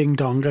Renorama Ding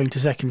Dong going to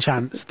second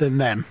chance than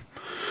them.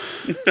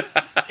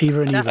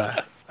 Eva and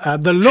Eva.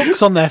 The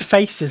looks on their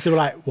faces, they were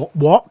like,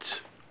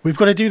 What? We've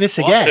got to do this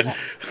again.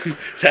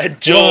 Their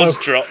jaws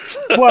dropped.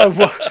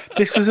 Whoa.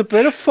 This was a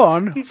bit of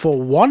fun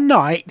for one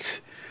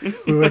night.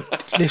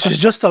 This was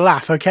just a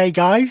laugh, okay,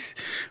 guys?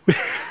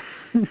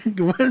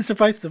 You weren't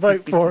supposed to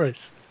vote for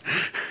us.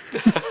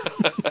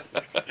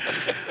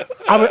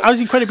 I was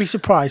incredibly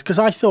surprised because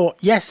I thought,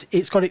 yes,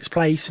 it's got its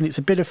place and it's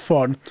a bit of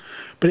fun,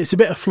 but it's a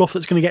bit of fluff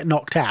that's going to get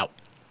knocked out.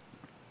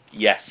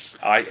 Yes,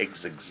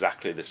 it's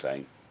exactly the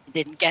same.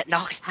 Didn't get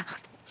knocked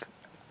out.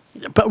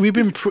 But we've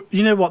been,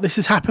 you know what? This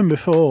has happened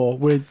before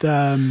with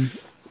there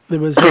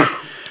was, I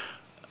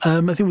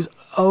think it was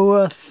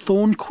Oa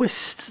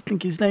Thornquist. I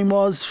think his name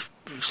was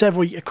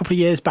a couple of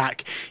years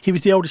back. He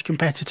was the oldest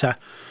competitor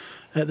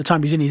at the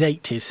time. He was in his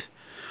 80s.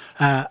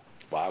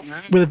 Wow.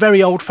 With a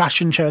very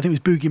old-fashioned show. I think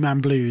it was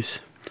Boogeyman Blues,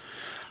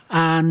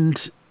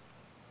 and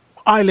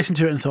I listened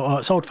to it and thought, oh,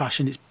 it's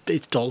old-fashioned.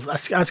 It's dull.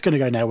 That's going to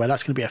go nowhere.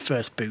 That's going to be a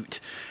first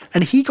boot.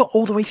 And he got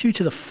all the way through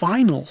to the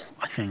final,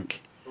 I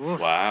think.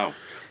 Wow.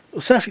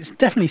 So it's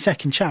definitely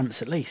second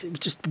chance, at least. It was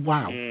just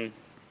wow.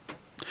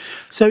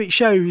 So it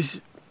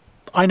shows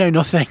I know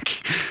nothing.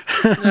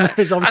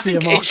 There's obviously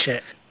a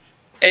market.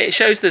 It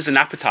shows there's an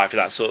appetite for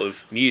that sort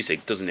of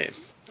music, doesn't it?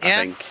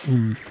 Yeah. I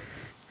think.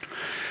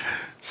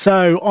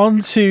 So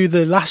on to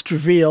the last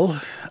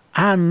reveal,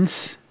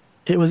 and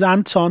it was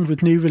Anton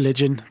with New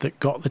Religion that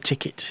got the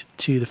ticket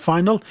to the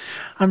final.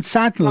 And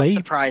sadly, I'm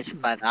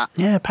surprised by that.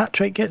 Yeah,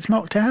 Patrick gets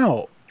knocked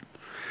out.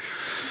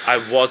 I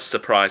was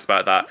surprised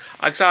about that.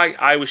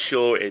 I was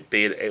sure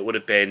it would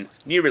have been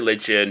New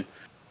Religion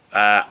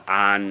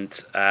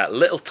and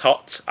Little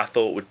Tot. I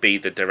thought would be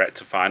the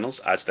director finals,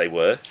 as they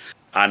were,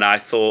 and I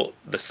thought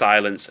The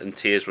Silence and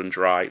Tears Run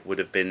Dry would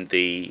have been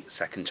the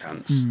second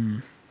chance.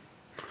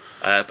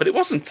 But it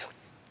wasn't.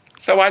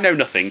 So I know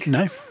nothing.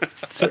 No,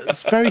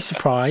 it's very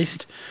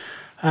surprised.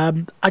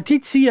 I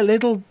did see a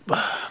little,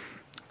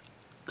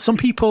 some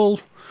people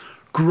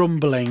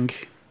grumbling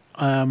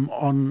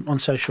on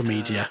social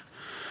media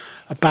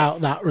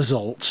about that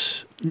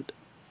result.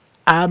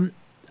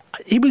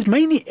 It was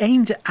mainly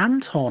aimed at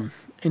Anton,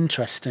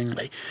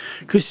 interestingly,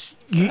 because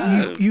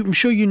I'm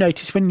sure you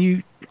noticed when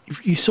you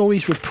saw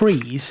his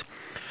reprise,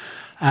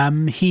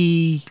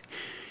 he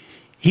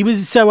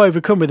was so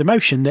overcome with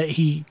emotion that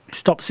he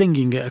stopped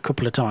singing it a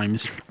couple of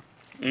times.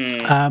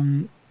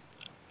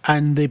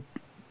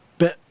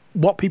 But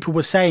what people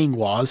were saying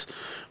was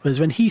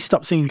when he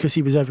stopped singing because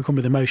he was overcome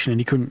with emotion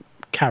and he couldn't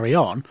carry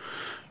on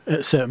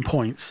at certain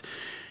points,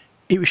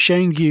 it was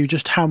showing you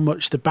just how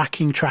much the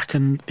backing track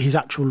and his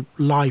actual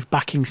live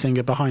backing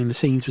singer behind the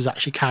scenes was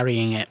actually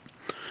carrying it.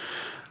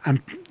 And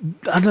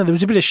I don't know, there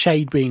was a bit of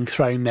shade being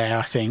thrown there,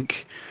 I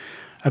think,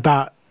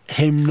 about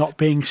him not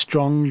being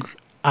strong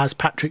as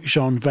Patrick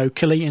Jean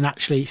vocally, and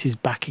actually it's his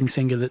backing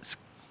singer that's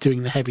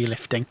doing the heavy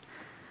lifting.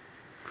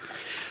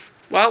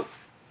 Well,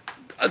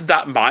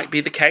 that might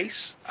be the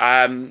case,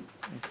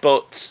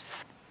 but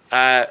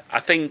I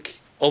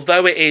think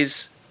although it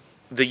is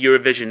the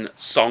Eurovision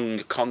Song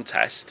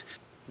Contest,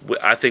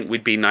 I think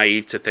we'd be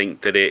naive to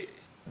think that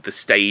the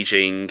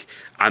staging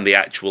and the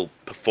actual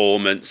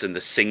performance and the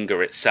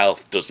singer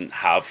itself doesn't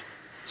have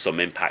some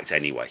impact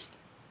anyway.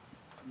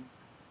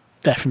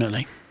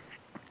 Definitely.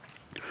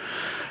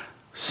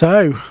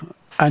 So,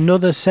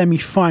 another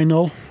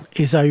semi-final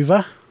is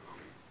over.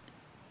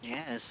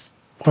 Yes.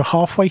 We're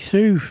halfway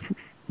through.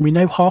 We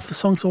know half the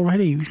songs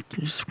already.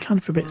 It's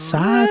kind of a bit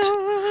sad.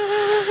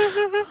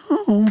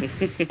 Oh,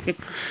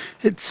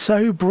 it's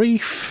so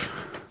brief.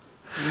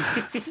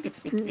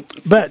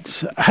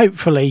 But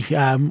hopefully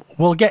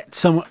we'll get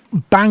some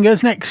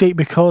bangers next week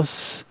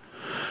because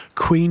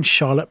Queen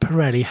Charlotte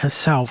Pirelli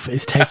herself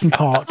is taking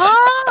part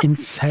in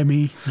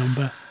semi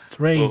number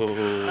 3.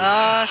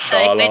 Oh,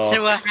 take me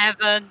to a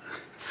heaven.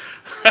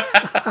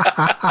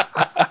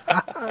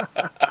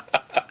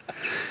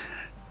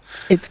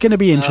 It's going to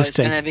be Oh, it's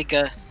interesting. gonna be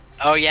good.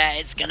 Oh yeah,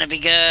 it's gonna be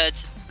good.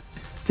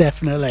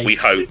 Definitely. We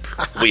hope.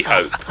 We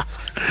hope.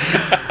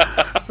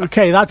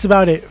 Okay, that's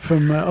about it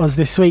from us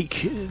this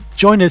week.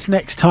 Join us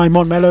next time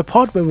on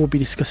Mellowpod, where we'll be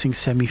discussing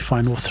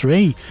semi-final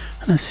 3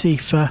 and let's see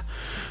if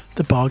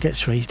the bar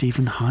gets raised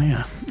even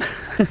higher.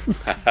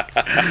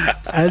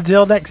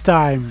 Until next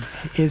time,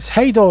 it's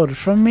Hey Dor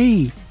from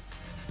me.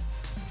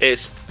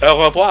 It's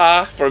au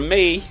revoir from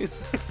me.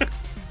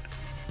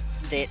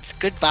 It's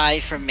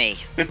goodbye from me.